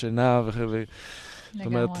וחוסר שינה, זאת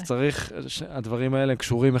אומרת, צריך, הדברים האלה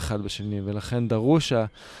קשורים אחד בשני, ולכן דרוש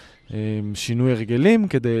שינוי הרגלים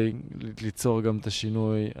כדי ליצור גם את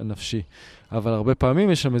השינוי הנפשי. אבל הרבה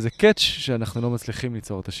פעמים יש שם איזה קאץ' שאנחנו לא מצליחים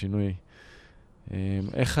ליצור את השינוי.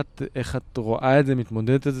 איך את רואה את זה,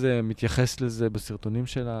 מתמודדת את זה, מתייחסת לזה בסרטונים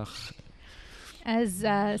שלך? אז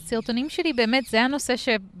הסרטונים שלי באמת, זה הנושא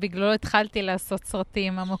שבגללו התחלתי לעשות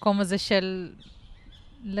סרטים, המקום הזה של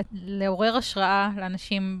לעורר השראה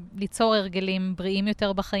לאנשים, ליצור הרגלים בריאים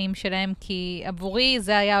יותר בחיים שלהם, כי עבורי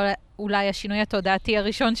זה היה אולי השינוי התודעתי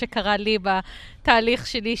הראשון שקרה לי בתהליך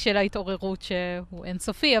שלי של ההתעוררות, שהוא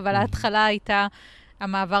אינסופי, אבל ההתחלה הייתה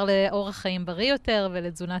המעבר לאורח חיים בריא יותר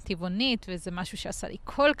ולתזונה טבעונית, וזה משהו שעשה לי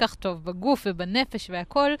כל כך טוב בגוף ובנפש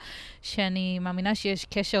והכל, שאני מאמינה שיש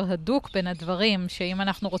קשר הדוק בין הדברים, שאם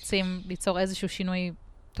אנחנו רוצים ליצור איזשהו שינוי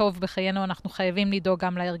טוב בחיינו, אנחנו חייבים לדאוג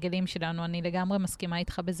גם להרגלים שלנו. אני לגמרי מסכימה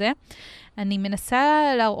איתך בזה. אני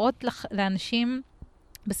מנסה להראות לאנשים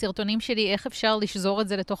בסרטונים שלי איך אפשר לשזור את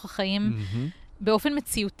זה לתוך החיים באופן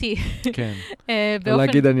מציאותי. כן. לא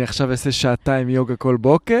להגיד, אני עכשיו אעשה שעתיים יוגה כל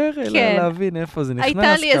בוקר, אלא להבין איפה זה נכנס,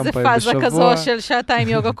 הייתה לי איזה פאזה כזו של שעתיים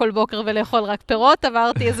יוגה כל בוקר ולאכול רק פירות,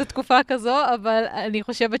 עברתי איזו תקופה כזו, אבל אני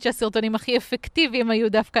חושבת שהסרטונים הכי אפקטיביים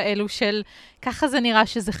היו דווקא אלו של ככה זה נראה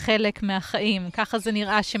שזה חלק מהחיים, ככה זה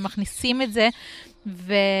נראה שמכניסים את זה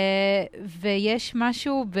ויש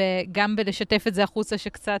משהו גם בלשתף את זה החוצה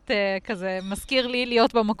שקצת כזה מזכיר לי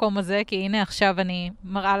להיות במקום הזה, כי הנה עכשיו אני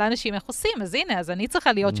מראה לאנשים איך עושים, אז הנה, אז אני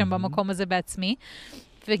צריכה להיות שם במקום הזה בעצמי.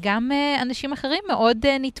 וגם אנשים אחרים מאוד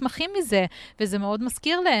נתמכים מזה, וזה מאוד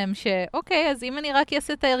מזכיר להם שאוקיי, אז אם אני רק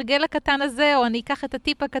אעשה את ההרגל הקטן הזה, או אני אקח את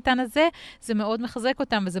הטיפ הקטן הזה, זה מאוד מחזק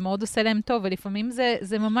אותם, וזה מאוד עושה להם טוב, ולפעמים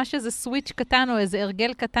זה ממש איזה סוויץ' קטן, או איזה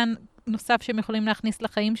הרגל קטן נוסף שהם יכולים להכניס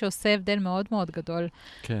לחיים, שעושה הבדל מאוד מאוד גדול.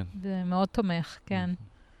 כן. זה מאוד תומך, כן.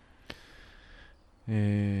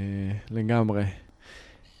 לגמרי.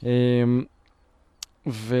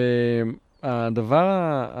 הדבר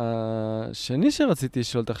השני שרציתי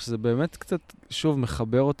לשאול אותך, שזה באמת קצת, שוב,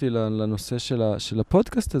 מחבר אותי לנושא של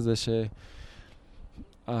הפודקאסט הזה,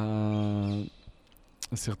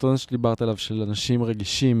 הסרטון שדיברת עליו של אנשים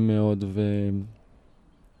רגישים מאוד,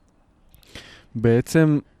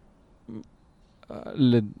 ובעצם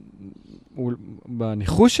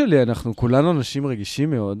בניחוש שלי אנחנו כולנו אנשים רגישים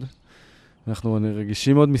מאוד, אנחנו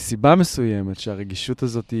רגישים מאוד מסיבה מסוימת, שהרגישות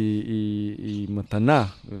הזאת היא מתנה,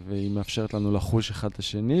 והיא מאפשרת לנו לחוש אחד את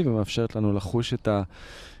השני, ומאפשרת לנו לחוש את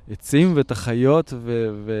העצים ואת החיות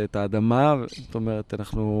ואת האדמה. זאת אומרת,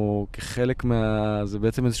 אנחנו כחלק זה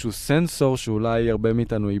בעצם איזשהו סנסור שאולי הרבה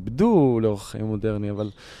מאיתנו איבדו לאורך חיים מודרני, אבל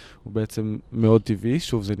הוא בעצם מאוד טבעי.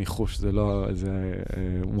 שוב, זה ניחוש, זה לא איזה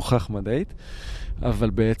מוכח מדעית. אבל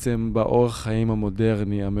בעצם באורח חיים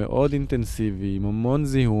המודרני, המאוד אינטנסיבי, עם המון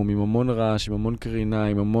זיהום, עם המון רעש, עם המון קרינה,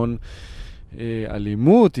 עם המון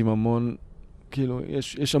אלימות, עם המון, כאילו,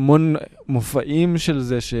 יש המון מופעים של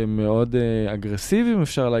זה שהם מאוד אגרסיביים,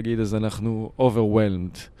 אפשר להגיד, אז אנחנו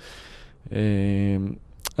overwhelmed.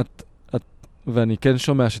 ואני כן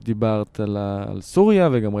שומע שדיברת על סוריה,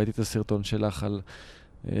 וגם ראיתי את הסרטון שלך על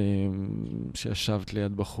שישבת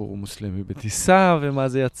ליד בחור מוסלמי בטיסה, ומה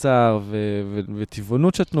זה יצר,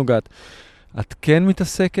 וטבעונות שאת נוגעת. את כן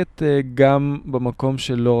מתעסקת גם במקום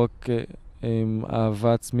של לא רק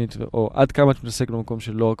אהבה עצמית, או עד כמה את מתעסקת במקום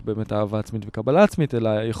של לא רק באמת אהבה עצמית וקבלה עצמית, אלא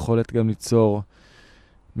יכולת גם ליצור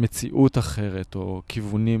מציאות אחרת, או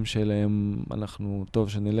כיוונים שאליהם אנחנו טוב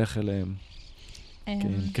שנלך אליהם,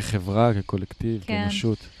 כחברה, כקולקטיב,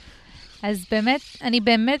 כאנושות. אז באמת, אני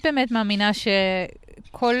באמת מאמינה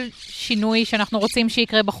שכל שינוי שאנחנו רוצים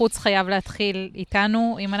שיקרה בחוץ חייב להתחיל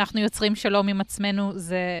איתנו. אם אנחנו יוצרים שלום עם עצמנו,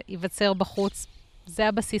 זה ייווצר בחוץ. זה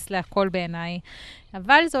הבסיס להכל בעיניי.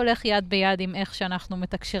 אבל זה הולך יד ביד עם איך שאנחנו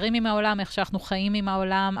מתקשרים עם העולם, איך שאנחנו חיים עם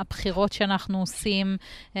העולם, הבחירות שאנחנו עושים,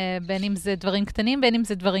 בין אם זה דברים קטנים, בין אם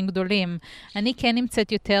זה דברים גדולים. אני כן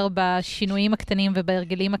נמצאת יותר בשינויים הקטנים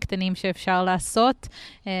ובהרגלים הקטנים שאפשר לעשות,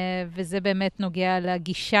 וזה באמת נוגע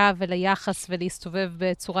לגישה וליחס ולהסתובב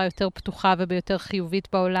בצורה יותר פתוחה וביותר חיובית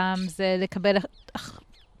בעולם. זה לקבל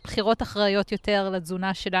בחירות אחראיות יותר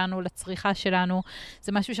לתזונה שלנו, לצריכה שלנו.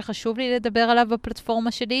 זה משהו שחשוב לי לדבר עליו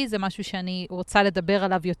בפלטפורמה שלי, זה משהו שאני רוצה לדבר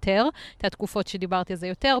עליו יותר. את התקופות שדיברתי על זה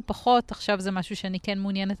יותר, פחות, עכשיו זה משהו שאני כן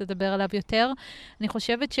מעוניינת לדבר עליו יותר. אני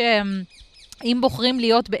חושבת שאם בוחרים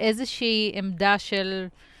להיות באיזושהי עמדה של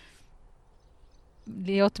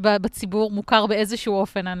להיות בציבור מוכר באיזשהו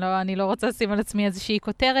אופן, אני לא רוצה לשים על עצמי איזושהי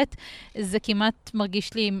כותרת, זה כמעט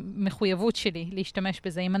מרגיש לי מחויבות שלי להשתמש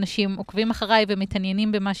בזה. אם אנשים עוקבים אחריי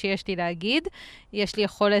ומתעניינים במה שיש לי להגיד, יש לי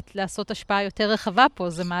יכולת לעשות השפעה יותר רחבה פה,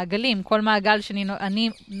 זה מעגלים. כל מעגל שאני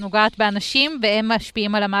נוגעת באנשים, והם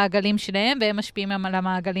משפיעים על המעגלים שלהם, והם משפיעים על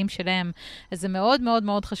המעגלים שלהם. אז זה מאוד מאוד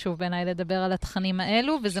מאוד חשוב בעיניי לדבר על התכנים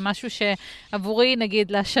האלו, וזה משהו שעבורי,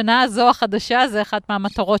 נגיד, לשנה הזו החדשה, זה אחת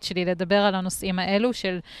מהמטרות שלי, לדבר על הנושאים האלו,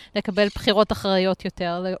 של לקבל בחירות אחראיות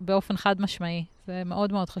יותר, באופן חד משמעי. זה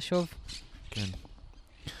מאוד מאוד חשוב. כן.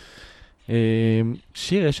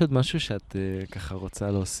 שיר, יש עוד משהו שאת ככה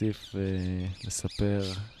רוצה להוסיף ולספר?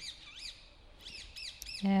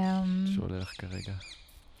 שעולה לך כרגע.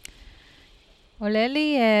 עולה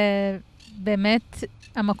לי באמת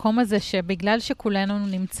המקום הזה שבגלל שכולנו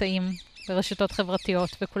נמצאים ברשתות חברתיות,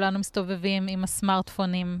 וכולנו מסתובבים עם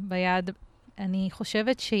הסמארטפונים ביד, אני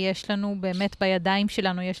חושבת שיש לנו באמת בידיים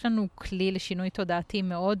שלנו, יש לנו כלי לשינוי תודעתי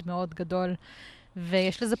מאוד מאוד גדול,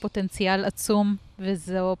 ויש לזה פוטנציאל עצום,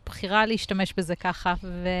 וזו בחירה להשתמש בזה ככה,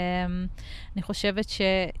 ואני חושבת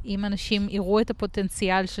שאם אנשים יראו את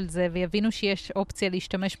הפוטנציאל של זה, ויבינו שיש אופציה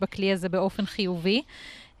להשתמש בכלי הזה באופן חיובי,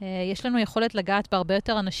 יש לנו יכולת לגעת בהרבה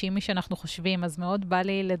יותר אנשים משאנחנו חושבים, אז מאוד בא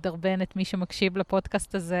לי לדרבן את מי שמקשיב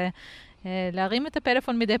לפודקאסט הזה, להרים את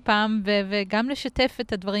הפלאפון מדי פעם, וגם לשתף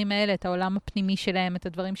את הדברים האלה, את העולם הפנימי שלהם, את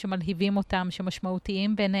הדברים שמלהיבים אותם,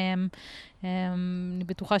 שמשמעותיים ביניהם. אני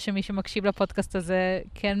בטוחה שמי שמקשיב לפודקאסט הזה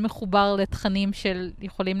כן מחובר לתכנים של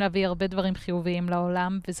יכולים להביא הרבה דברים חיוביים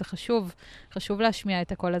לעולם, וזה חשוב להשמיע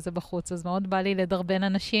את הקול הזה בחוץ. אז מאוד בא לי לדרבן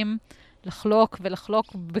אנשים לחלוק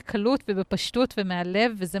ולחלוק בקלות ובפשטות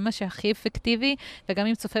ומהלב, וזה מה שהכי אפקטיבי, וגם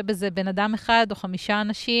אם צופה בזה בן אדם אחד או 5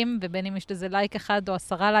 אנשים, ובין אם יש לזה לייק אחד או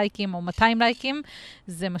 10 לייקים או 200 לייקים,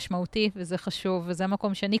 זה משמעותי וזה חשוב, וזה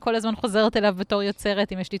מקום שאני כל הזמן חוזרת אליו בתור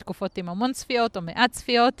יוצרת, אם יש לי תקופות עם המון צפיות או מעט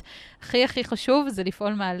צפיות, הכי חשוב זה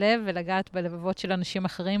לפעול מהלב ולגעת בלבבות של אנשים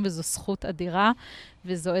אחרים, וזו זכות אדירה,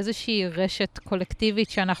 וזו איזושהי רשת קולקטיבית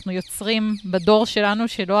שאנחנו יוצרים בדור שלנו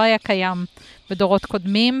שלא היה קיים בדורות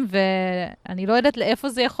קודמים, ואני לא יודעת לאיפה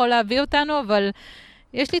זה יכול להביא אותנו, אבל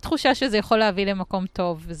יש לי תחושה שזה יכול להביא למקום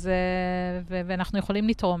טוב, ואנחנו יכולים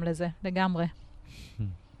לתרום לזה, לגמרי.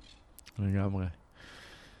 לגמרי.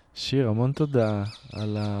 שיר, המון תודה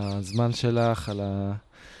על הזמן שלך,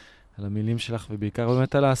 על המילים שלך, ובעיקר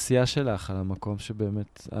באמת על העשייה שלך, על המקום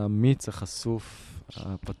שבאמת האמיץ, החשוף,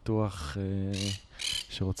 הפתוח,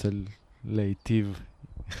 שרוצה להיטיב.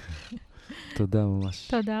 תודה ממש.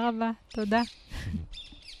 תודה רבה, תודה.